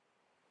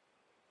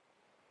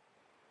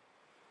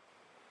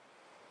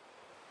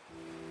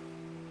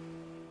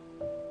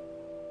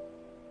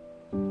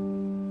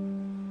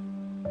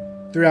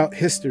Throughout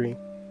history,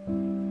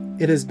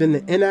 it has been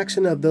the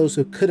inaction of those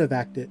who could have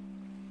acted,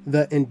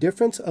 the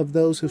indifference of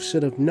those who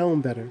should have known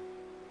better,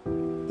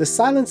 the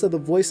silence of the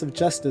voice of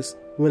justice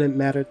when it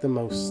mattered the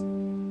most.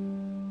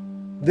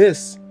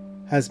 This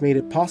has made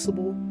it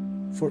possible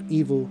for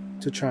evil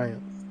to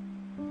triumph.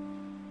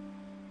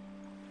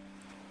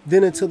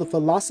 Then until the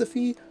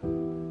philosophy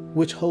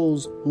which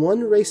holds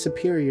one race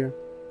superior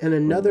and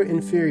another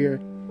inferior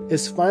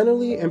is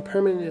finally and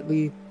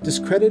permanently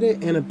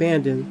discredited and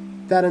abandoned,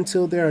 that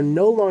until there are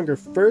no longer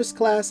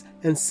first-class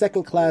and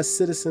second-class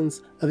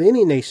citizens of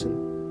any nation,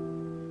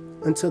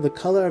 until the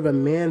color of a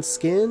man's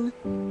skin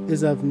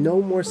is of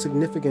no more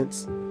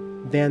significance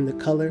than the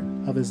color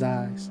of his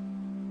eyes.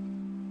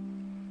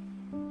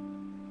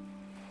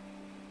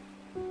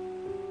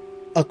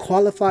 A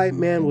qualified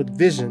man with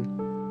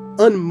vision,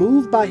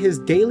 unmoved by his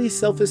daily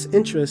selfish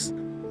interests,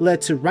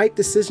 led to right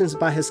decisions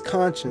by his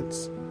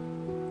conscience.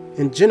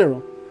 In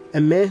general,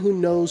 a man who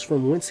knows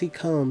from whence he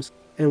comes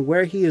and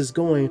where he is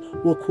going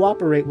will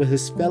cooperate with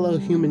his fellow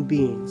human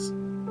beings.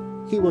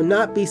 He will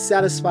not be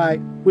satisfied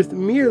with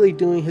merely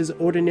doing his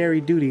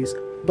ordinary duties,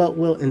 but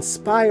will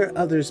inspire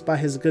others by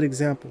his good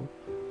example.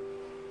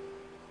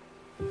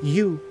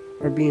 You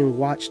are being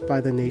watched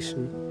by the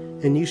nation,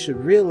 and you should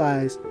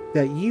realize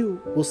that you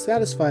will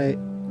satisfy it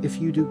if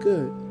you do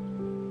good.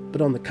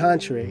 But on the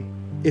contrary,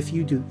 if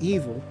you do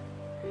evil,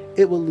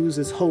 it will lose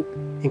its hope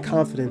and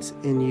confidence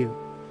in you.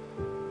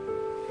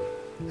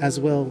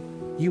 As well,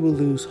 you will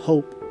lose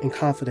hope and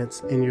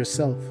confidence in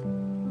yourself.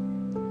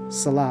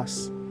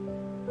 Salas,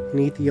 an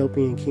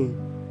Ethiopian king.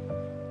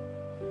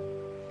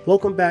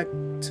 Welcome back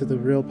to The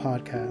Real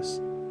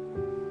Podcast.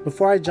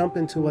 Before I jump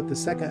into what the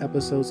second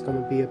episode is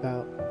going to be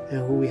about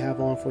and who we have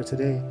on for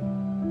today,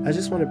 I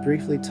just want to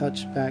briefly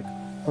touch back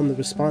on the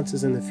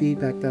responses and the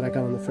feedback that I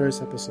got on the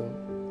first episode.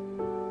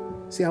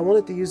 See, I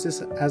wanted to use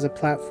this as a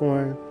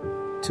platform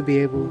to be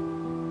able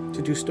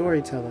to do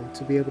storytelling,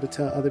 to be able to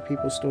tell other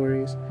people's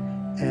stories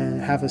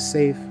and have a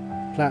safe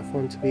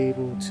platform to be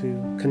able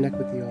to connect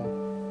with you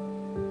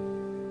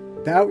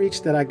all. The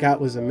outreach that I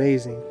got was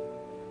amazing.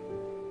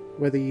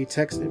 Whether you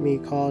texted me,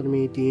 called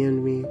me,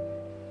 DM'd me,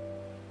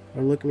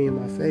 or looked me in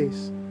my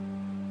face,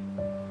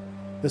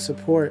 the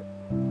support,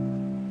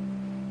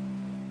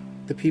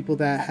 the people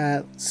that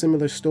had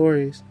similar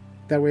stories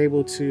that were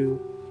able to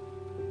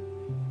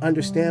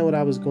understand what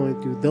I was going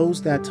through,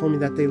 those that told me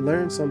that they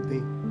learned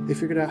something, they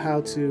figured out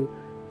how to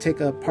take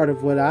a part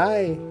of what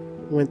I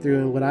went through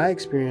and what I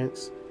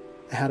experienced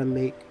and how to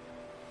make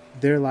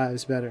their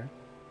lives better.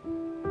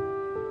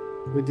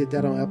 We did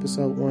that on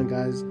episode 1,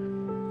 guys.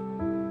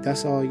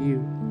 That's all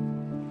you.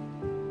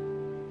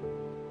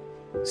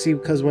 See,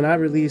 because when I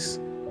release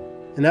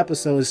an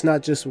episode, it's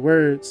not just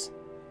words.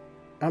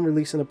 I'm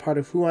releasing a part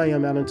of who I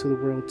am out into the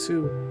world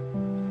too.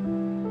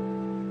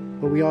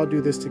 But we all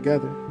do this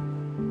together.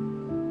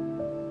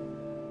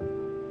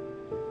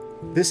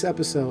 This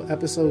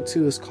episode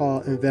 2, is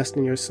called Invest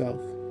in Yourself.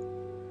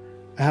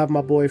 I have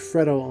my boy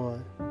Fredo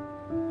on.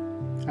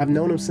 I've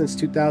known him since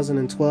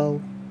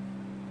 2012,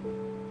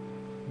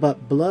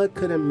 but blood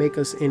couldn't make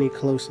us any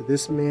closer.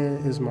 This man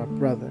is my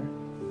brother.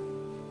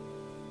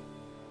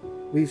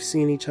 We've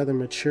seen each other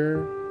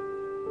mature.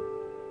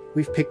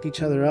 We've picked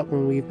each other up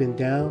when we've been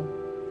down.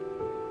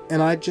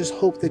 And I just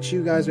hope that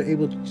you guys are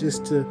able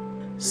to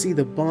see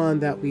the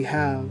bond that we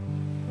have,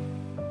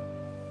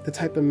 the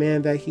type of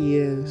man that he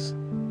is.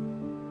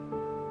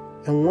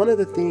 And one of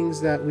the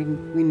things that we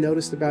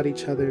noticed about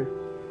each other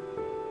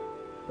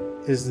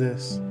is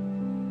this.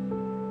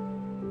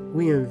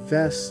 We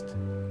invest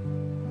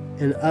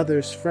in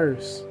others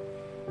first.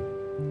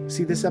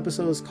 See, this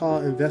episode is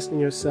called Invest in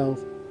Yourself.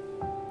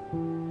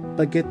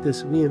 But get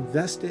this, we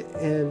invested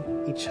in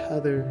each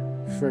other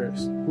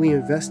first. We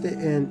invested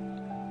in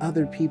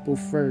other people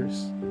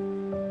first.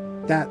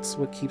 That's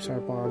what keeps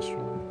our bond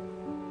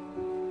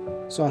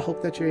strong. So I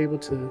hope that you're able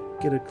to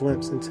get a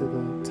glimpse into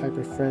the type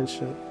of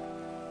friendship.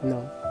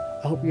 No,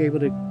 I hope you're able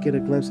to get a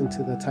glimpse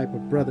into the type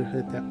of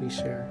brotherhood that we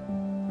share.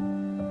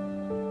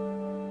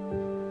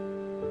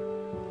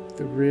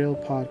 The Real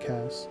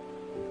Podcast.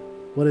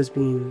 What does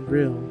being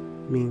real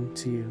mean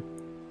to you?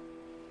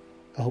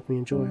 I hope you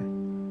enjoy.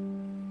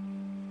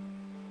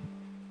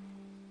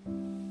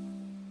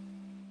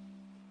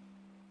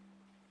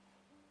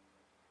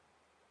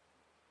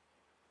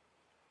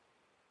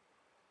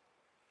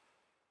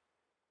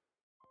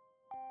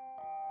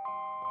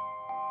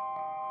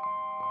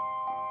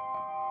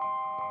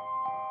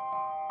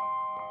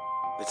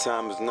 The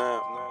time is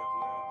now.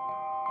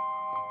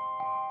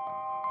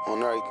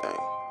 On everything.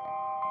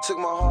 Took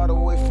my heart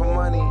away from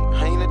money.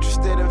 I ain't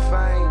interested in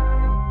fame.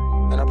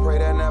 And I pray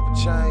that never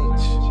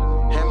change.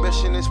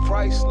 Ambition is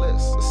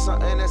priceless. It's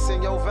something that's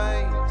in your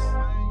veins.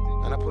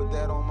 And I put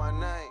that on my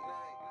name.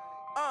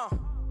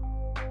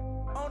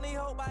 Only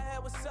hope I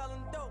had was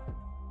selling dope.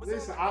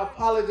 Listen, I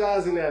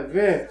apologize in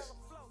advance.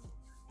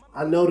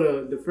 I know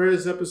the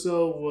first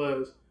episode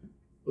was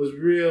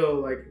real,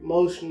 like,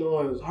 emotional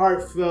and it was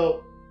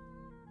heartfelt.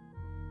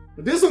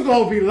 But this one's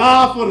gonna be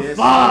live for the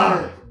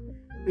vibe.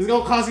 It's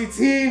gonna cost you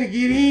 10 to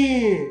get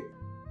in.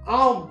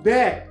 I'm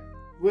back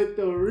with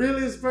the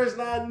realest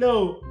person I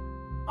know.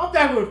 I'm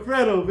back with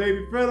Fredo,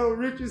 baby. Fredo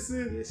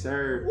Richardson. Yes,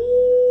 sir.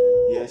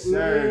 Ooh, Yes,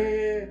 sir.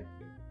 Man.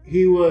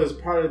 He was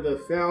part of the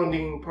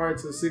founding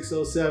parts of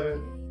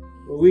 607.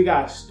 But we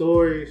got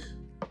stories.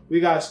 We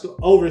got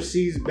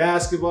overseas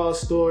basketball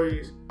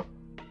stories,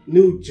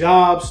 new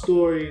job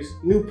stories,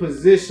 new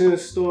position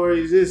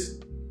stories. It's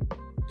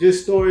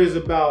just stories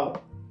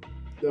about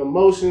the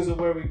emotions of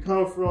where we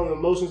come from, the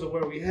emotions of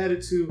where we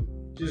headed to,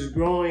 just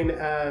growing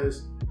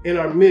as in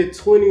our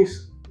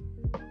mid-20s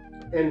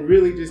and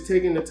really just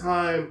taking the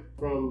time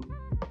from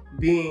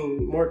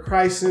being more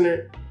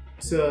Christ-centered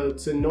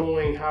to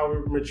knowing how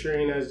we're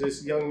maturing as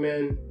just young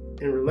men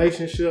in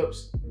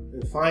relationships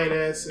and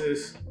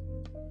finances.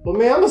 But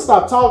man, I'm gonna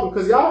stop talking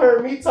because y'all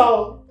heard me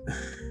talk.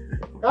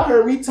 Y'all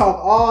heard me talk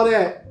all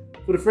that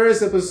for the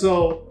first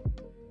episode.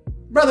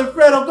 Brother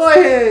Fredo, go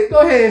ahead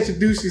and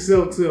introduce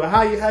yourself to it.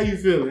 How you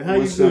feeling? How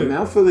What's you up, feeling?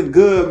 man? I'm feeling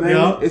good, man.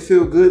 Yep. It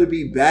feels good to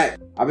be back.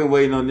 I've been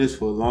waiting on this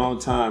for a long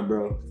time,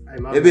 bro. Hey,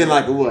 my It's been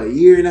bad. like, a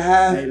year and a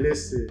half? Hey,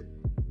 listen.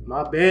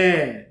 My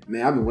bad.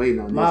 Man, I've been waiting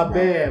on this, My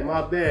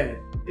bro. bad.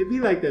 It be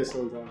like that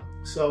sometimes.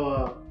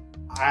 So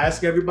I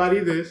ask everybody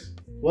this.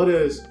 What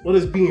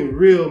does being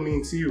real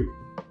mean to you?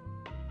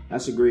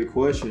 That's a great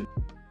question.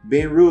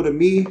 Being real to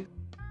me,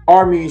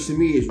 all means to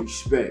me is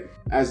respect.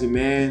 As a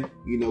man,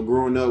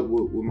 growing up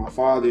with my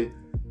father,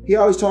 he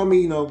always told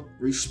me,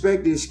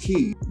 respect is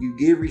key. You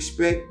give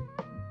respect,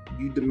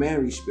 you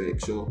demand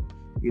respect. So,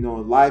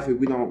 in life, if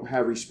we don't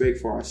have respect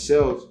for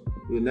ourselves,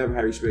 we'll never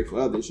have respect for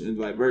others, and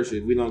vice versa.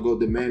 If we don't go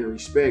demanding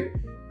respect,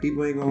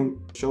 people ain't gonna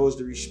show us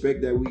the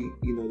respect that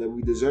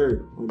we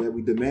deserve or that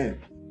we demand.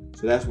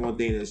 So that's one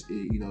thing that's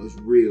is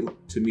real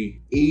to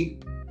me. E,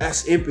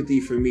 that's empathy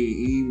for me.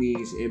 E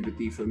means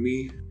empathy for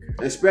me,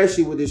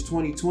 especially with this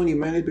 2020,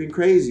 man. It's been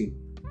crazy.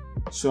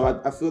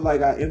 So I feel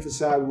like I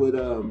emphasize with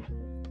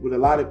a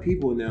lot of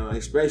people now,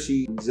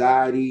 especially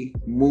anxiety,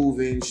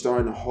 moving,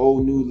 starting a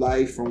whole new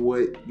life from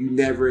what you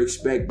never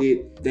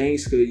expected.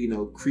 Things could,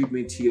 creep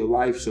into your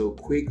life so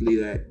quickly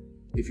that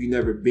if you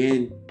never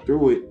been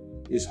through it,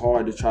 it's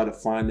hard to try to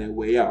find that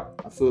way out.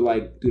 I feel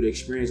like through the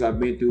experience I've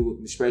been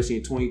through, especially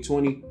in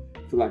 2020,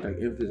 I feel like I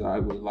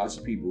emphasize with lots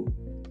of people.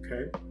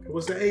 Okay.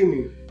 What's the A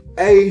mean?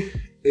 A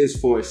is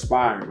for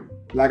aspiring.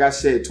 Like I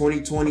said,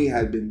 2020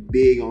 has been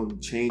big on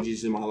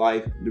changes in my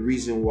life. The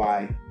reason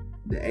why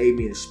the A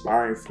means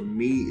aspiring for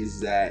me is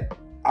that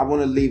I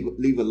want to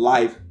live a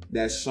life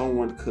that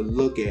someone could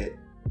look at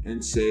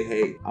and say,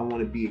 hey, I want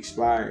to be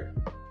inspired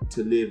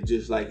to live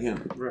just like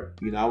him. Right.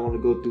 I want to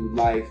go through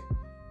life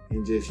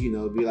and just, be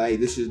like,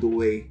 this is the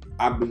way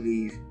I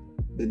believe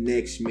the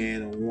next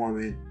man or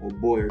woman or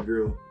boy or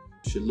girl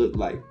should look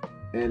like.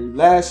 And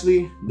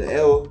lastly, the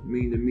L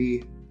mean to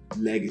me,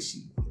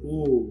 legacy.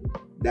 Ooh,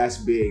 That's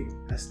big.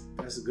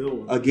 that's a good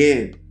one.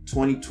 Again,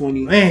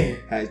 2020 Man.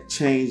 has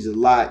changed a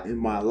lot in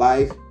my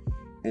life,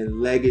 and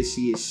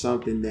legacy is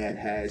something that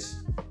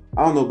has,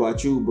 I don't know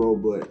about you, bro,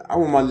 but I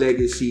want my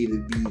legacy to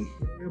be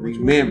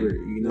remembered.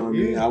 You know what I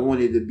mean? I want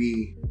it to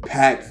be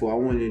impactful. I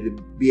wanted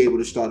to be able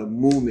to start a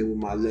movement with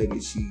my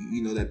legacy,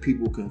 that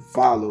people can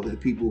follow, that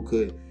people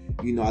could,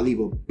 I leave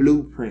a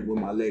blueprint with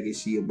my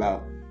legacy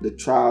about the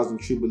trials and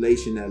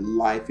tribulation that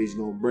life is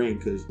going to bring,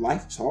 because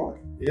life is hard.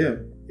 Yeah.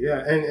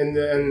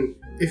 And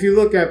if you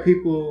look at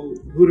people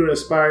who to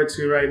aspire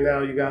to right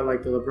now, you got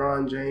like the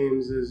LeBron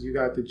Jameses, you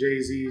got the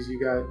Jay-Z's, you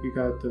got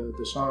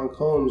the Sean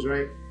Combs,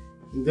 right?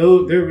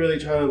 They're really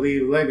trying to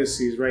leave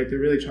legacies, right? They're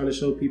really trying to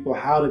show people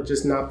how to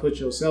just not put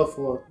yourself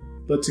on,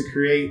 but to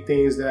create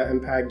things that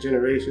impact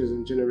generations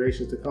and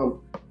generations to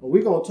come. But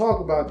we're going to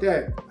talk about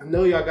that. I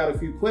know y'all got a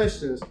few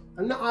questions.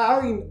 I'm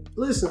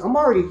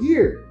already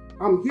here.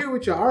 I'm here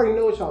with y'all. I already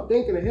know what y'all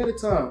thinking ahead of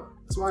time.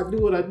 That's why I do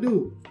what I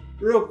do.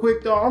 Real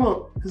quick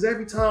though, because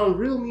every time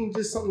real means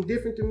just something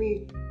different to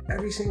me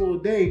every single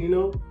day,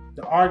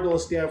 The R gonna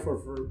stand for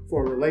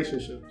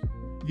relationships.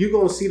 You're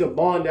gonna see the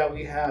bond that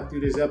we have through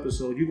this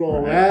episode. You're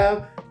gonna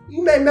laugh.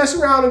 You may mess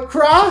around and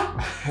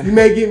cry. You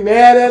may get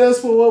mad at us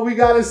for what we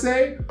gotta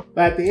say.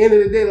 But at the end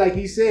of the day, like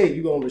he said,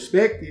 you're gonna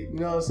respect it. You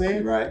know what I'm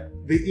saying? Right.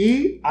 The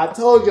E, I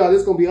told y'all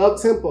this is gonna be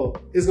up tempo.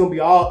 It's gonna be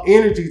all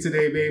energy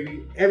today,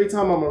 baby. Every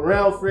time I'm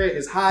around Fred,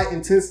 it's high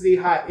intensity,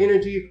 high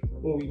energy.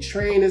 When we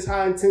train, it's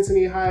high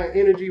intensity, high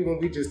energy. When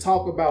we just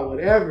talk about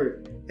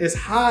whatever, it's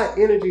high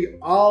energy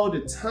all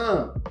the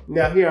time.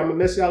 Now here, I'm gonna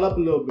mess y'all up a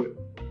little bit.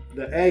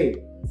 The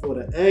A for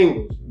the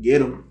angles. Get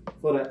them.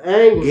 For the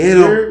angles. Get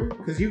 'em.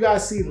 Because you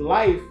guys see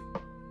life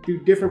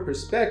through different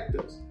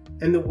perspectives.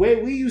 And the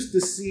way we used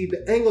to see,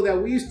 the angle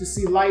that we used to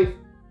see life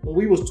when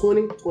we was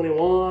 20,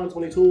 21,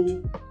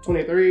 22,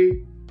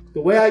 23,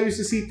 the way I used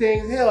to see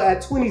things, hell,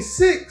 at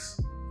 26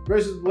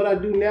 versus what I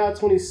do now,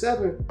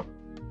 27,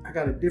 I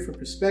got a different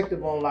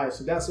perspective on life.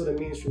 So that's what it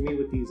means for me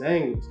with these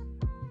angles.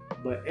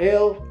 But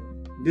L,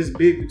 this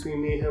big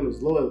between me and him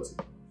is loyalty.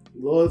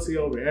 Loyalty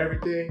over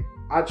everything.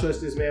 I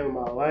trust this man with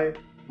my life.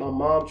 My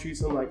mom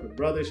treats him like a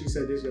brother. She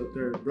said, this is your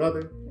third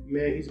brother.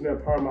 Man, he's been a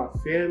part of my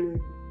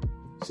family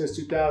since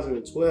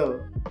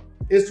 2012.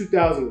 It's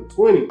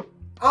 2020.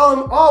 I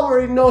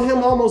already know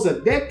him almost a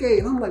decade.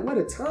 And I'm like, where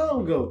did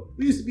time go?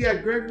 We used to be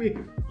at Gregory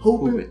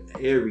hooping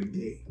every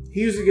day.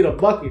 He used to get a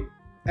bucket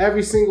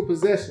every single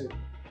possession.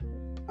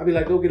 I'd be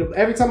like,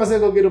 every time I said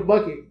go get a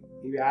bucket,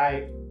 he'd be all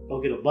right, go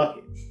get a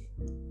bucket.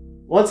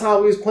 One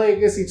time we was playing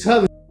against each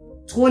other.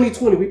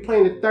 2020, we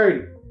playing at 30.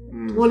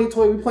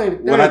 2020, we playing at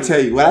 30. What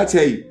I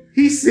tell you.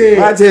 He said,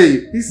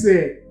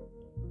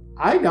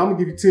 all right, now I'm gonna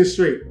give you 10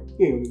 straight.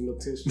 He ain't gonna give me no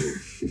 10 straight.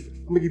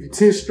 I'm gonna give you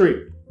 10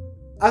 straight.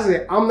 I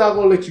said, I'm not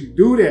gonna let you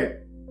do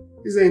that.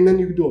 He said, ain't nothing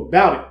you can do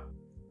about it.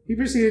 He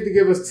proceeded to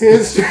give us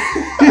 10 straight.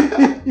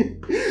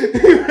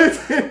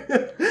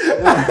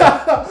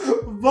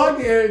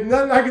 Bucket, there's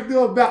nothing I can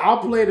do about it.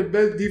 I'm playing the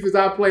best defense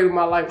I played in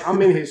my life. I'm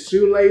in his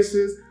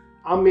shoelaces.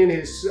 I'm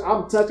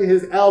touching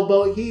his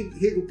elbow. He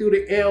hitting through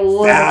the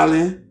L1.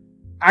 Fouling.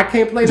 I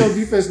can't play no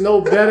defense no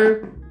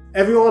better.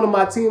 Everyone on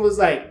my team was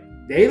like,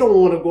 they don't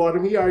want to guard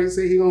him. He already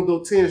said he gonna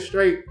go 10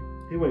 straight.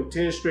 He went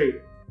 10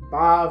 straight.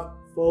 5,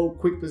 4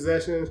 quick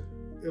possessions.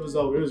 It was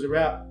over. It was a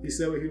wrap. He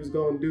said what he was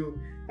gonna do.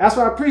 That's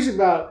what I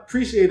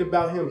appreciate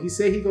about him. He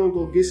said he gonna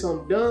go get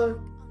something done.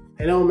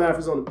 And it don't matter if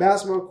it's on the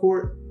basketball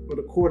court or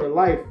the court of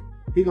life.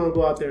 He gonna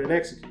go out there and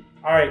execute.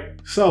 All right.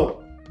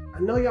 So I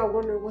know y'all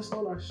wondering what's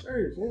on our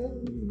shirts,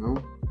 man. You know,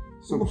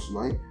 something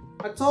slight.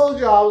 I told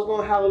y'all I was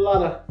gonna have a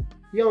lot of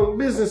young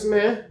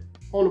businessmen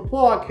on the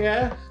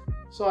podcast.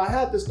 So I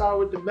had to start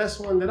with the best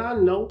one that I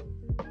know.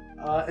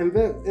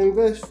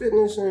 Invest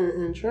Fitness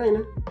and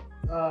Training.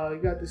 You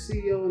got the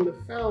CEO and the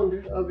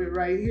founder of it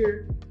right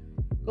here.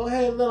 Go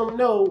ahead and let them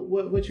know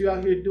what you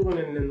out here doing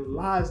and the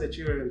lives that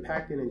you're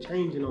impacting and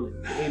changing on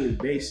a daily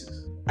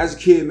basis. As a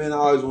kid, man, I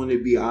always wanted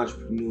to be an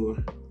entrepreneur.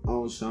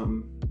 Always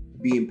something,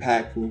 be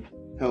impactful,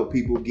 help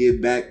people give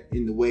back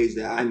in the ways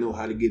that I know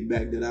how to give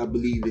back, that I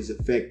believe is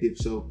effective.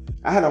 So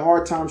I had a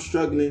hard time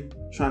struggling,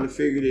 trying to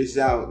figure this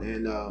out.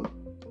 And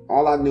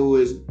all I knew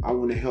is I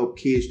want to help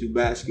kids do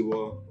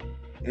basketball.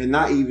 And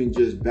not even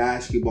just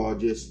basketball,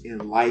 just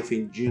in life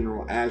in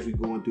general, as we're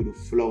going through the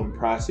flow and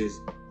process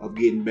of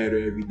getting better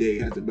every day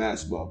as a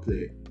basketball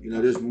player. You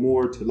know, there's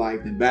more to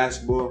life than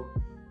basketball,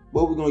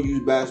 but we're going to use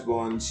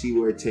basketball and see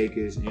where it takes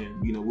us,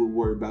 and, you know, we'll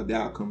worry about the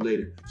outcome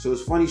later. So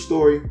it's a funny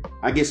story.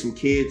 I get some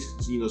kids,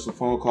 you know, some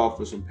phone call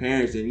for some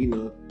parents, and, you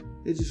know,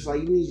 they're just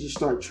like, you need to just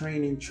start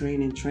training.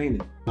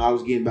 I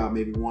was getting about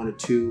maybe 1 or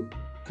 2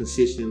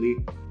 consistently.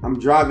 I'm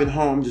driving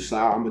home, just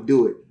like, I'm going to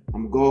do it.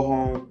 I'm going to go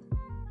home,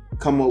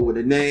 come up with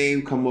a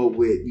name, come up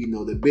with, you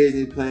know, the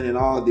business plan and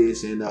all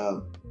this. And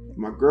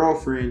my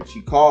girlfriend,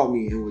 she called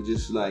me and was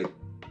just like,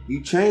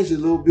 you changed a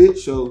little bit,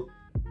 so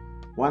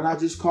why not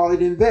just call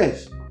it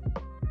Invest?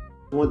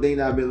 One thing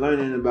that I've been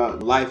learning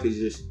about life is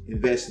just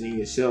investing in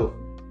yourself,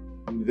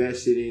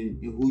 investing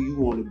in who you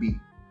want to be.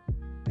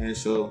 And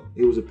so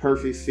it was a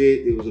perfect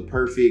fit. It was a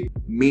perfect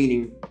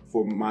meaning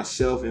for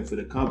myself and for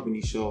the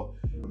company. So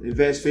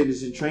Invest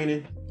Fitness and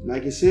Training,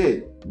 like I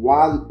said,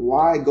 why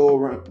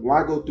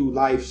go through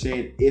life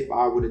saying, if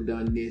I would have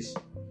done this,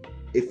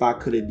 if I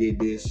could have did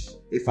this,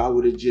 if I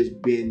would have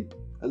just been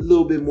a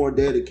little bit more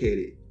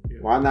dedicated? Yeah.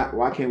 Why not?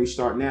 Why can't we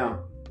start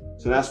now?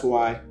 So that's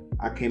why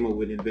I came up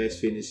with Invest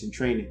Fitness and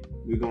Training.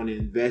 We're going to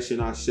invest in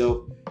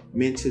ourselves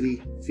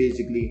mentally,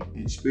 physically,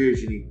 and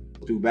spiritually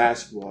through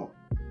basketball.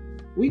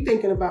 We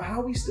thinking about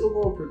how we still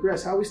going to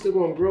progress, how we still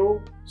going to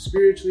grow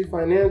spiritually,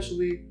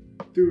 financially,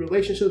 through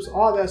relationships,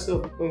 all that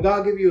stuff. When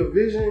God give you a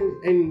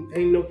vision,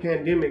 ain't no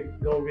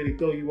pandemic gonna really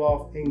throw you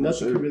off. Ain't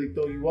nothing can really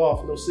throw you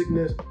off. No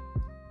sickness.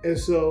 And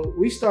so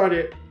we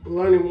started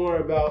learning more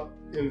about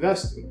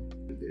investing.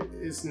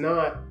 It's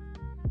not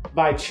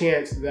by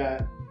chance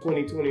that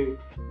 2020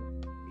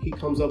 he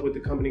comes up with the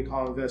company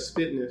called Invest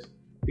Fitness,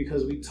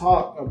 because we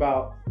talk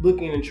about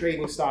looking and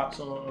trading stocks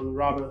on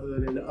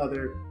Robinhood and the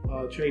other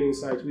trading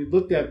sites. We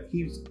looked at,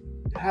 he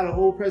had a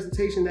whole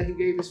presentation that he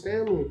gave his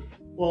family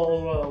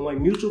on like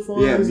mutual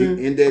funds,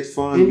 index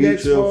funds,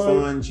 mutual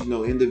funds, you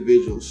know,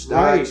 individual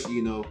stocks, right.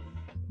 You know,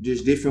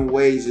 just different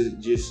ways of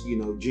just, you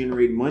know,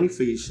 generate money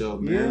for yourself,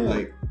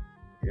 man.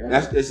 Yeah.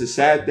 That's a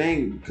sad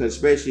thing, because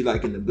especially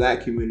like in the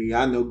Black community,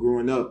 I know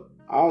growing up,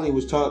 I only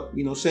was taught,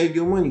 you know, save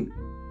your money.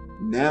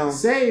 Now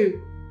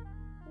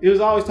it was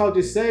always taught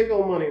to save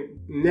your money,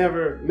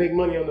 never make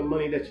money on the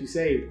money that you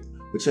saved.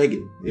 But check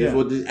it. Here's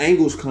what the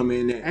angles come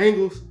in at.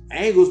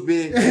 Angles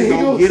been, you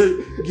know,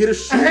 get a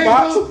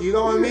shoebox. You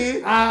know what I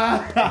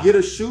mean? Get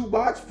a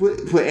shoebox.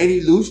 Put any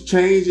loose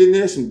change in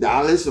there. Some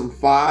dollars, some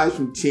 5s,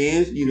 some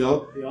 10s. You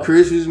know,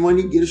 Christmas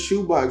money. Get a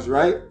shoebox,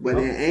 right? But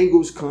then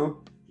angles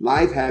come.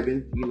 Life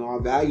happens. You know, our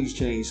values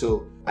change.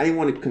 So I didn't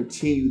want to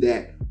continue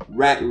that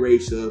rat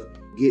race of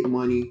get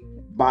money,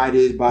 buy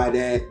this, buy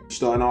that,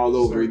 starting all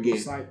over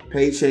again.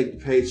 Paycheck to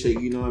paycheck,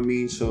 you know what I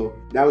mean? So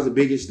that was the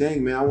biggest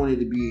thing, man. I wanted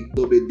to be a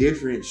little bit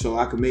different so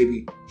I could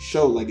maybe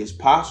show like it's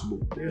possible.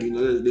 Yeah. You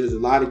know, there's a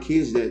lot of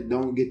kids that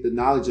don't get the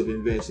knowledge of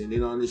investing. They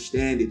don't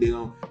understand it.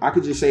 I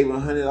could just save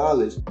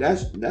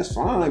 $100. That's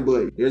fine,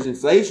 but there's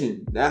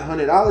inflation. That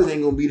 $100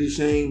 ain't gonna be the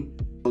same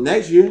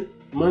next year.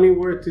 money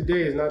worth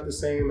today is not the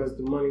same as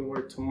the money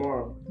worth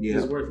tomorrow. Yeah.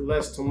 It's worth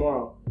less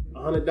tomorrow.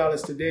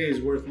 $100 today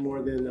is worth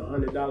more than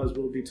 $100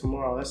 will be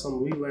tomorrow. That's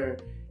something we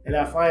learned. And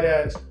that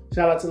finance,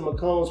 shout out to the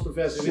McCombs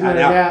professor. We learned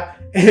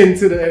that.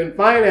 And in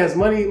finance,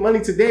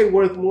 money today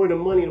worth more than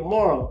money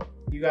tomorrow.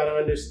 You got to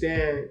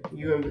understand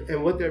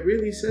and what that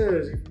really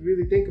says. If you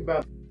really think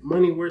about it,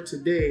 money worth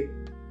today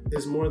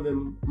is more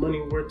than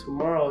money worth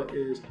tomorrow.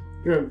 Is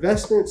your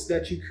investments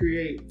that you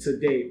create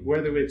today,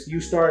 whether it's you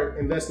start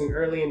investing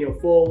early in your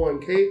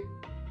 401k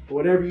or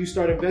whatever you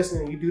start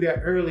investing in, you do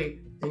that early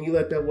and you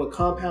let that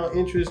compound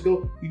interest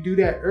go, you do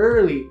that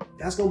early,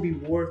 that's going to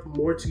be worth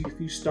more to you if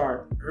you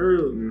start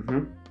early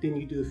than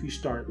you do if you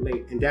start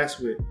late. And that's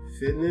with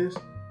fitness,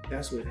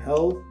 that's with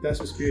health, that's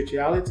with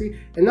spirituality.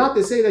 And not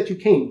to say that you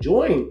can't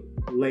join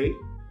late,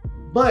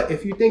 but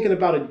if you're thinking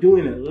about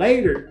doing it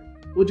later,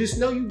 well, just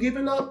know you're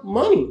giving up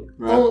money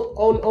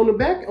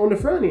on the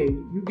front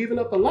end. You're giving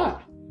up a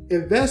lot.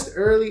 Invest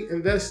early,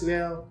 invest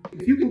now.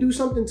 If you can do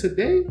something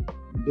today,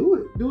 do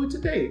it. Do it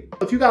today.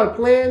 If you got a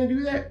plan to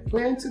do that,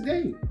 plan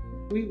today.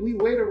 We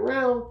wait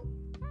around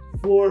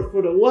for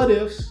the what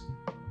ifs,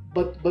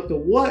 but the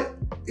what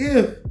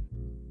if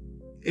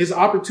is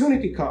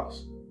opportunity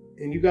cost,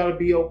 and you got to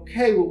be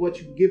okay with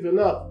what you're giving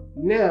up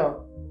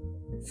now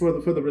for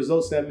the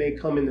results that may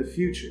come in the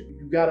future.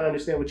 You got to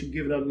understand what you're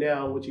giving up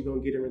now and what you're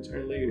going to get in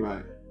return later.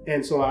 Right.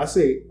 And so I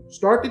say,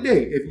 start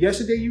today. If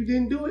yesterday you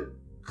didn't do it,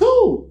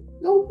 cool,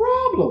 no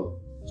problem.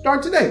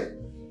 Start today.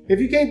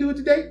 If you can't do it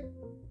today,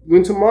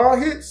 when tomorrow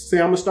hits, say,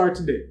 I'm going to start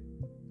today.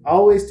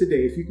 Always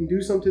today. If you can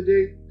do something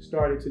today,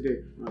 start it today.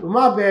 Right. But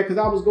my bad, because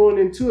I was going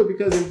into it,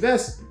 because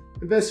invest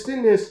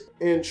fitness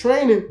and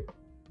training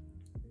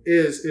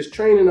is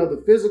training of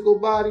the physical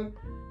body,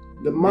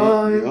 the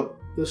mind,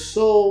 the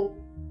soul,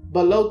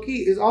 but low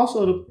key is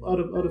also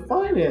the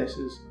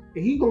finances.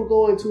 And he's going to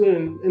go into it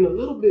in a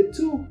little bit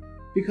too,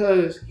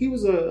 because he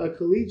was a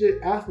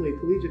collegiate athlete,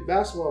 collegiate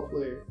basketball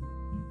player.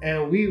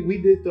 And we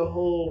did the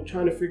whole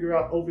trying to figure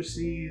out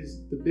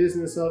overseas, the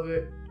business of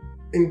it,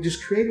 and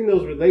just creating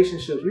those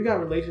relationships. We got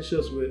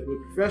relationships with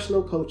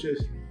professional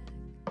coaches,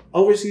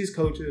 overseas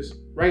coaches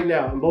right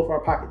now in both our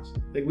pockets.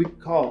 Like we could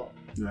call.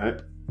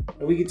 Right.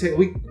 And we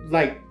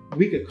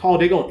could call,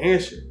 they're gonna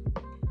answer.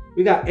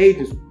 We got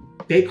agents,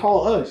 they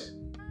call us.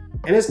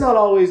 And it's not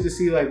always to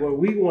see like where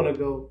we want to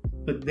go,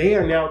 but they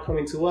are now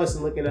coming to us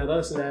and looking at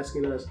us and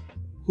asking us,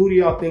 who do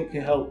y'all think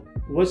can help?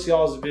 What's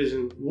y'all's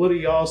vision? What do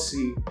y'all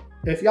see?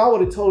 If y'all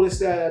would have told us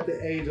that at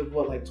the age of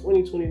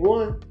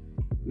 2021,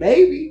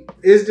 maybe.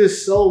 It's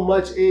just so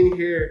much in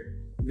here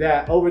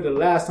that over the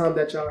last time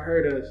that y'all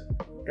heard us,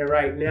 and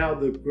right now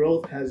the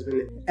growth has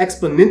been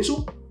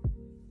exponential.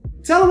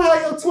 Tell them how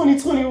your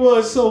 2020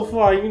 was so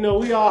far. You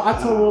know, I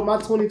told them what my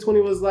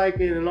 2020 was like,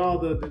 and all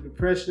the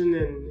depression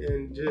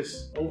and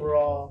just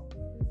overall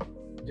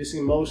just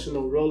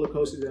emotional roller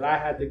coaster that I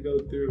had to go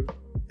through.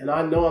 And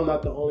I know I'm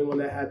not the only one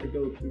that had to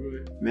go through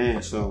it.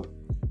 Man, so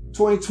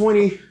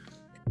 2020,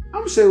 I'm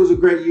going to say it was a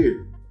great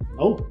year.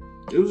 Oh.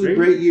 It was a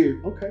great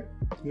year. Okay.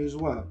 Here's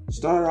why.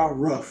 Started off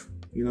rough.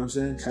 You know what I'm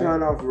saying?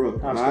 Started off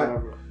rough. All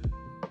right?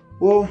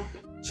 Well,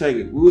 check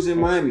it. We was in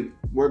Miami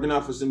working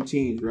out for some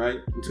teams, right?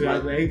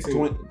 2018.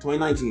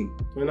 2019.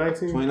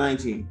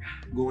 2019.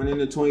 Going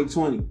into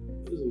 2020.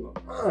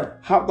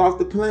 Hopped off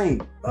the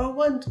plane. Oh, it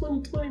wasn't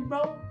 2020,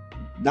 bro.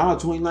 Nah,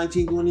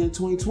 2019 going into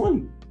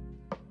 2020.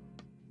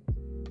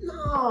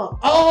 No.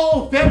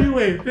 Oh,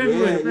 February.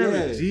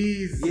 Yeah.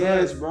 Jesus.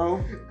 Yes,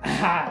 bro.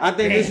 I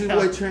think this is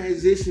what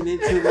transitioned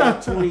into my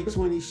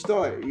 2020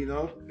 start, you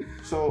know?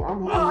 So I'm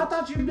home. Oh, I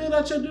thought you'd been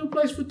at your new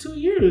place for 2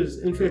 years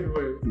in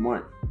February.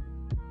 March.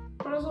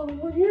 But that's only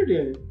 1 year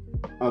then.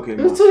 Okay, it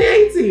was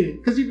 2018,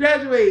 because you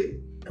graduate.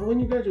 And when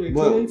you graduate,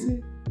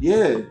 2018?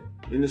 Yeah.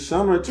 In the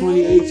summer of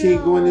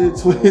 2018, going into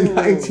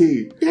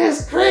 2019.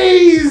 That's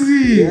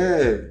crazy.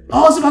 Yeah.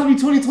 Oh, it's about to be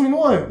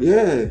 2021.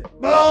 Yeah.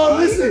 Oh,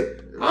 listen.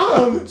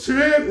 I'm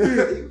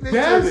tripping.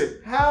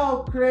 That's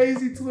how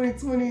crazy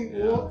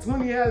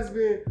 2020 has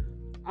been.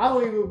 I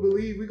don't even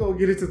believe we're going to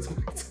get into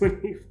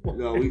 2024.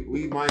 No,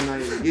 we might not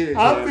even get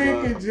into I'm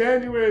thinking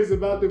January is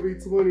about to be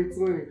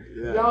 2020.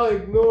 Yeah. Y'all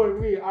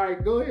ignoring me. All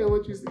right, go ahead.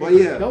 What you say? But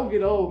yeah. Don't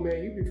get old,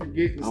 man. You be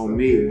forgetting stuff. On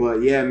me. Man.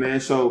 But yeah, man.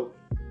 So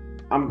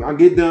I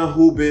get done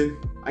hooping.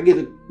 I get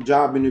a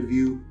job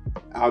interview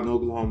out in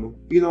Oklahoma.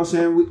 You know what I'm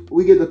saying?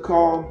 We get the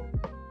call,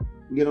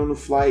 get on the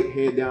flight,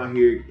 head down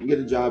here, get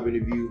a job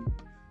interview.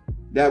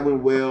 That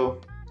went well.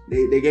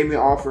 They gave me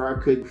an offer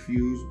I couldn't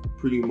refuse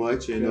pretty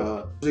much. And it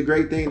was a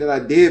great thing that I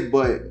did.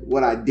 But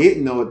what I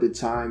didn't know at the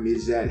time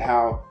is that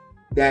how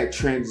that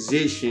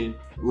transition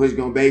was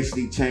going to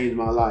basically change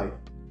my life.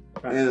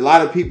 Right. And a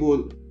lot of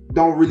people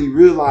don't really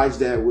realize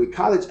that with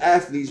college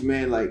athletes,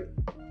 man, like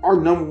our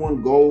number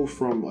one goal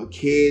from a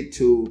kid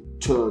to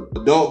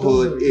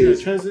adulthood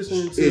is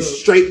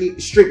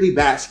strictly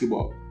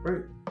basketball.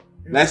 Right.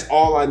 Yeah. That's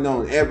all I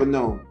ever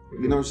known.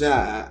 You know what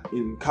I'm saying?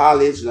 In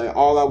college, like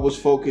all I was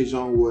focused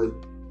on was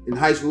in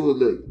high school.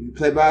 Look, you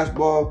play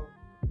basketball,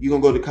 you're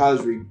gonna go to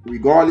college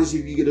regardless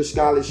if you get a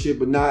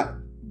scholarship or not.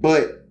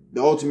 But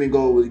The ultimate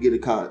goal was to get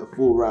a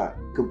full ride.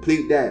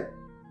 Complete that.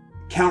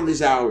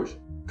 Countless hours.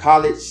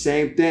 College,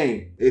 same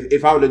thing.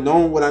 If I would have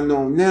known what I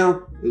know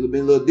now, it would have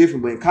been a little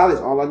different. But in college,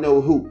 all I know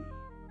is hoop.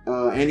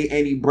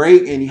 Any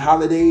break, any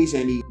holidays,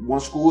 any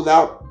one school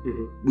out,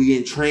 we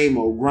in train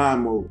mode,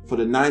 grind mode. For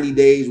the 90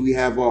 days we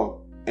have off,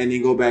 and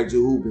then go back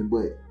to hooping.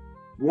 But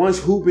once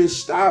hooping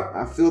stopped,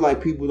 I feel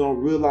like people don't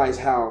realize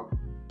how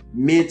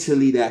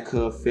mentally that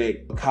could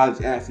affect a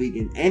college athlete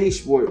in any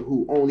sport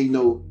who only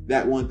know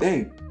that one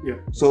thing. Yeah.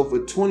 So for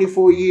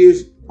 24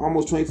 years,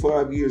 almost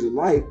 25 years of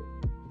life,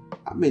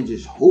 I've been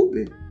just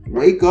hooping.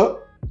 Wake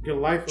up, your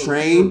life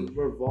train,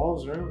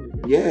 revolves around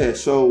it. Yeah.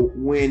 So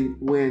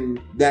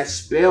when that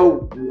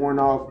spell worn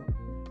off,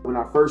 when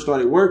I first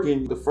started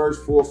working, the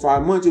first 4 or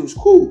 5 months, it was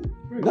cool.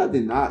 Right.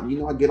 Nothing.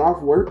 I get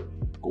off work,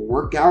 go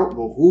work out,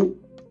 go hoop,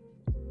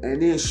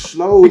 and then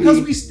slowly,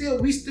 because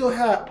we still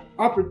had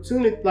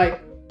opportunity.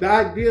 Like the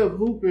idea of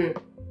hooping,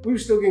 we were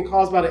still getting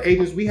calls by the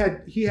agents.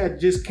 He had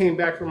just came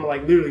back from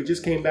literally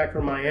just came back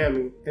from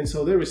Miami, and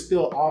so there was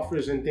still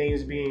offers and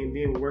things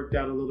being worked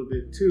out a little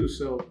bit too.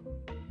 So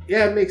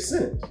yeah, it makes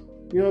sense.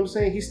 You know what I'm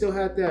saying? He still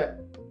had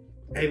that,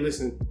 hey,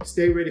 listen,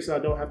 stay ready so I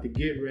don't have to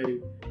get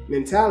ready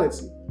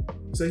mentality.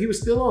 So he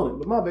was still on it.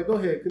 But my bad, go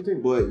ahead,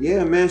 continue. But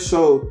yeah, man,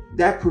 so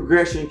that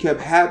progression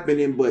kept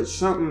happening, but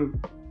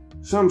something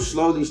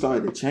slowly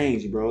started to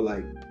change, bro.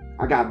 Like,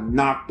 I got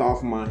knocked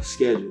off my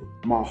schedule.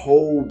 My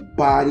whole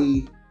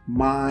body,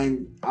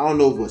 mind, I don't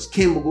know if it was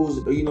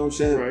chemicals, or you know what I'm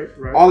saying?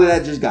 Right. All of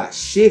that just got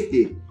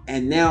shifted.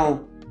 And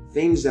now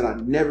things that I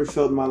never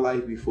felt in my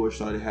life before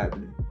started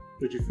happening.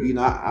 What you feel? You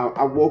know,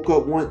 I woke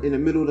up in the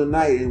middle of the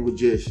night and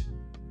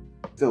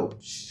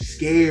felt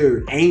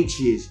scared,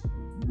 anxious,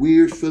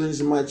 weird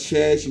feelings in my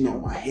chest. You know,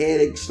 my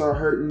headache started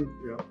hurting.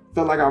 Yeah.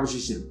 Felt like I was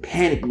just in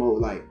panic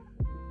mode. Like,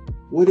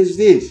 what is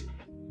this?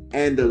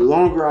 And the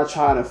longer I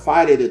try to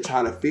fight it, to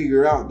try to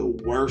figure out, the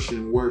worse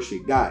and worse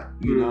it got.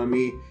 You know what I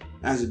mean?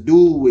 As a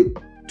dude with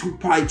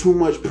probably too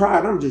much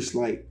pride, I'm just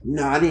like,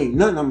 nah, it ain't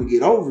nothing. I'm gonna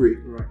get over it.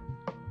 Right.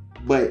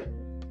 But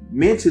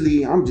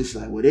mentally, I'm just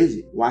like, what is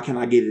it? Why can't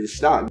I get it to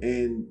stop?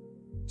 And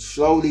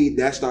slowly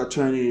that started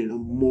turning into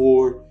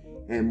more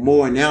and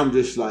more. And now I'm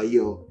just like,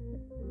 yo,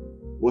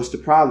 what's the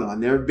problem? I've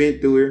never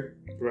been through it.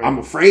 Right. I'm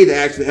afraid to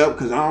ask for help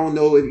because I don't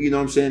know if, you know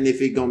what I'm saying, if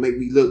it gonna make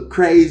me look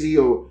crazy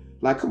or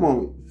like, come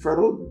on,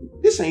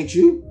 Fredo, this ain't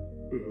you.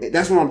 Mm-hmm.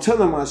 That's what I'm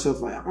telling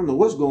myself. Like, I don't know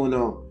what's going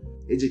on.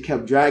 It just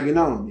kept dragging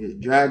on. It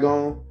drag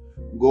on,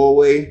 go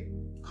away,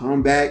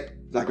 come back,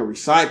 like a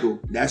recycle.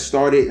 That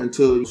started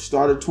until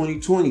started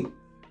 2020.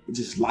 It's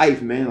just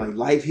life, man. Like,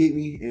 life hit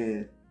me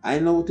and I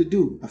didn't know what to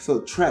do. I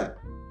felt trapped.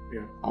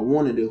 Yeah. I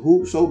wanted to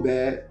hoop so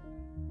bad,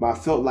 but I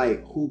felt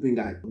like hooping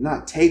got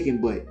not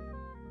taken, but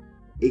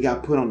it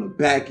got put on the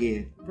back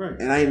end. Right.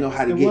 And I didn't know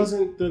how to it get it. It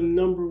wasn't the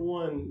number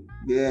one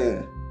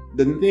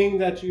the thing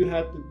that you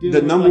had to do.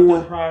 The number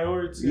one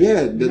priority.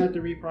 Yeah. You had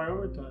to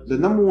reprioritize. The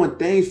number one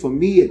thing for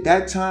me at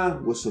that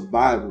time was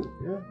survival.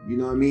 Yeah. You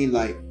know what I mean?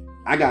 Like,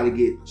 I gotta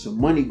get some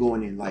money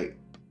going in. Like,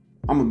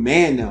 I'm a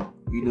man now.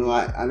 You know,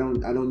 I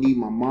don't need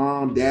my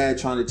mom, dad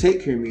trying to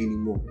take care of me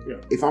anymore. Yeah.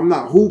 If I'm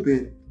not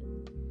hooping,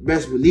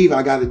 best believe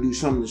I got to do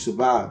something to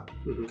survive.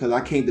 Mm-hmm. Because I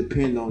can't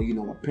depend on, you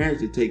know, my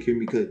parents to take care of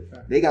me because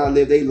they got to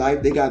live their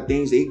life. They got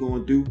things they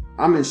going through.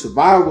 I'm in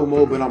survival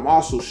mode, but I'm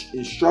also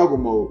in struggle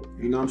mode.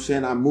 You know what I'm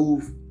saying? I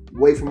moved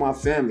away from my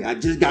family. I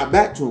just got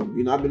back to them.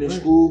 You know, I've been in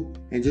school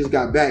and just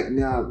got back.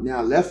 Now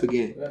I left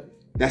again.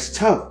 That's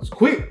tough. It's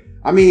quick.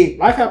 I mean,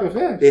 life happened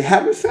fast. It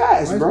happened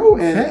fast, life bro.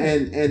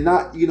 happened And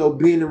not, you know,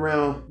 being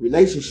around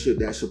relationship,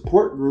 that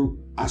support group,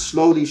 I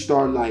slowly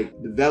started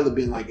like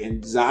developing like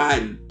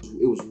anxiety.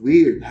 It was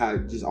weird how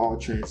it just all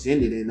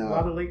transcended. And a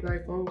lot of late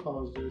night phone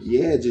calls.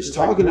 Just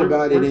talking like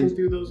about it and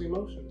through those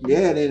emotions.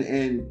 Yeah,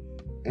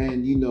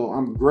 and you know,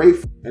 I'm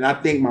grateful. And I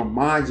think my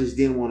mind just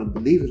didn't want to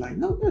believe it. Like,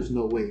 no, there's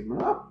no way,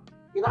 man.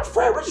 I'm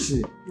Fred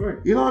Richardson. Right.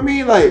 You know what I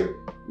mean? Like,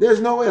 there's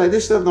no way. Like,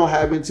 this stuff don't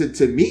happen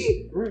to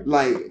me. Right.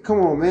 Like,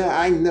 come on, man.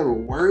 I ain't never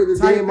worried a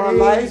day in my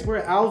life. We're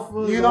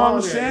alpha. You know what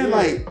I'm saying? Yeah.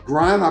 Like,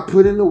 grind. I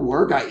put in the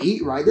work. I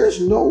eat right.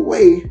 There's no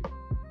way.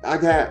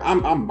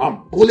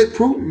 I'm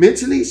bulletproof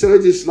mentally. So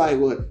it's just like,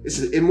 well,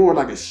 it's more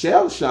like a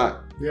shell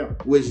shock. Yeah.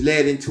 Which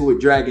led into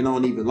it dragging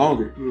on even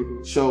longer.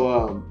 Mm-hmm.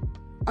 So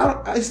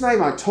it's not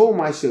even I told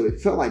myself. It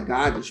felt like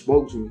God just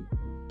spoke to me.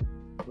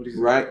 What is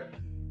right?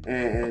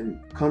 And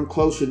come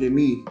closer to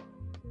me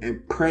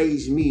and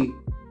praise me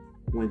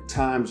when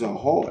times are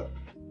hard.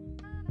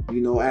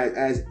 You know,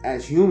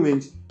 as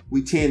humans,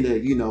 we tend to,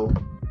 you know,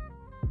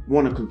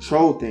 want to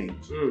control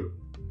things.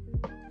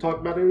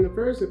 Talked about it in the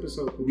first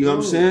episode. You know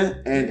what I'm saying?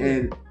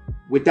 And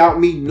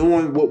without me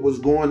knowing what was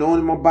going on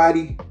in my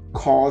body,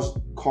 caused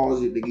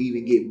it to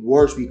even get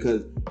worse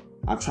because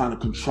I'm trying to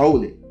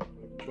control it.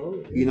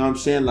 You know what I'm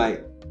saying?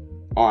 Like,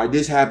 all right,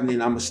 this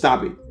happening, I'm gonna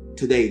stop it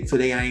today.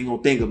 Today I ain't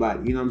gonna think about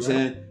it. You know what I'm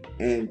saying?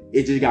 And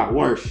it just got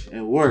worse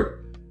and worse.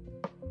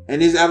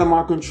 And it's out of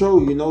my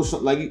control, you know. So,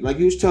 like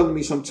you was telling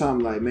me sometime,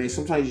 like, man,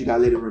 sometimes you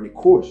gotta let it run the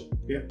course.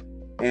 Yeah.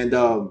 And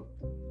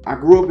I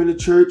grew up in the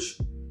church.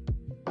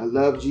 I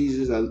love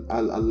Jesus. I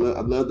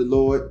love the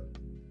Lord.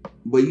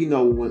 But you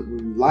know,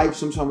 when life,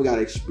 sometimes we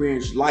gotta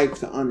experience life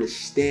to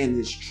understand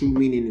His true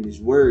meaning in His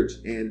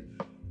words. And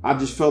I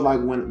just felt like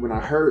when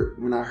I heard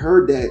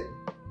that,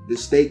 to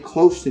stay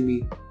close to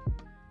me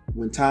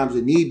when times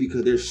of need,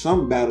 because there's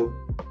some battle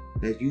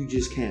that you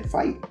just can't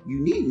fight. You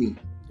need me,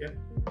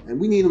 and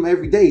we need Him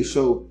every day.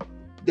 So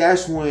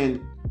that's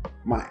when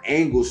my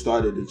angle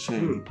started to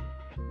change.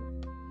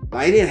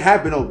 Like, it didn't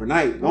happen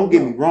overnight. Don't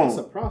get me wrong. It's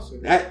a process.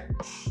 That,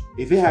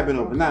 if it happened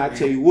overnight, I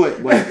tell you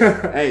what. But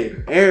hey,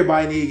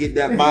 everybody need to get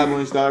that Bible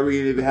and start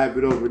reading if it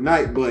happened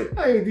overnight. But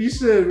hey, you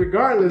should,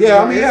 regardless.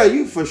 Yeah, I mean, yeah,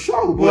 you for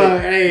sure.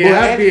 But hey,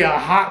 that'd be a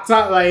hot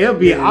top. Like, it'll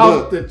be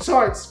off the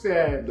charts,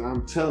 man.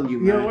 I'm telling you,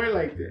 man. You don't work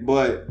like that.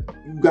 But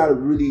you gotta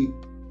really,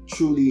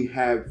 truly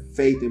have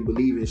faith and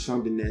believe in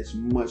something that's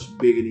much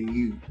bigger than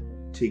you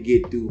to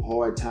get through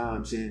hard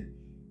times. And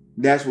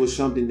that's was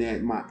something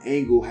that my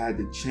angle had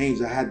to change.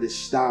 I had to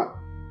stop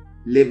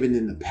living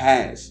in the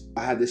past.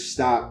 I had to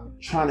stop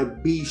trying to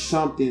be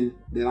something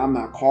that I'm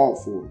not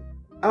called for.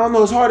 I don't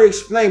know, it's hard to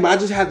explain, but I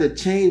just had to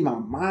change my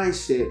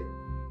mindset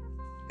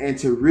and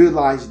to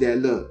realize that,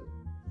 look,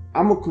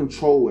 I'm going to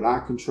control what I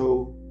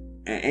control,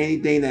 and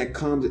anything that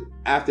comes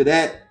after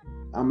that,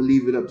 I'm going to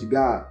leave it up to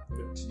God,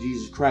 to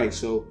Jesus Christ.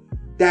 So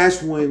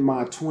that's when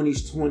my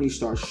 2020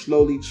 started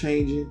slowly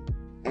changing.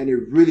 And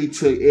it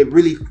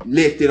really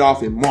lifted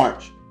off in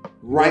March,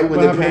 right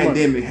when the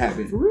pandemic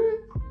happened.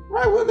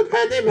 Right when the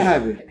pandemic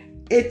happened.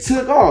 It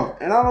took off,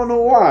 and I don't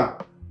know why.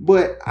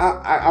 But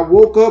I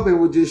woke up and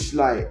was just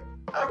like,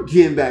 I'm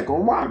getting back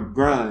on my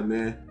grind,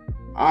 man.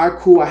 All right,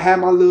 cool. I had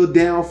my little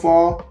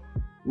downfall,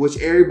 which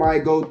everybody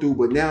go through,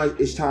 but now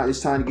it's time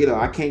to get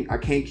up. I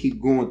can't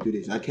keep going through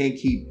this. I can't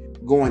keep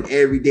going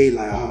every day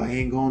like, oh, it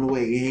ain't going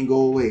away. It ain't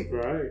go away.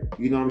 Right.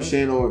 You know what I'm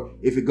saying? Or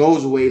if it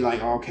goes away,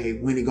 like, okay,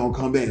 when it gonna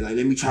come back? Like,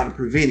 let me try to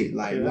prevent it.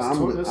 Like, I'm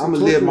gonna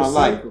live my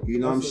life. You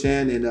know what I'm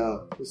saying? And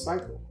the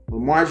cycle.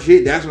 When March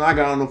hit, that's when I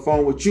got on the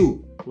phone with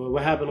you. Well,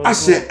 what happened? I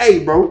said,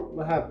 hey, bro.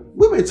 What happened?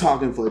 We've been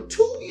talking for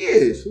 2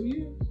 years. 2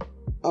 years?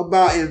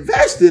 About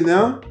investing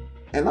now.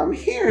 And I'm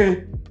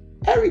hearing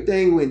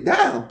everything went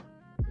down.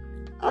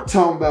 I'm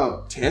talking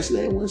about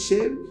Tesla at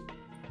 170.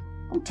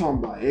 I'm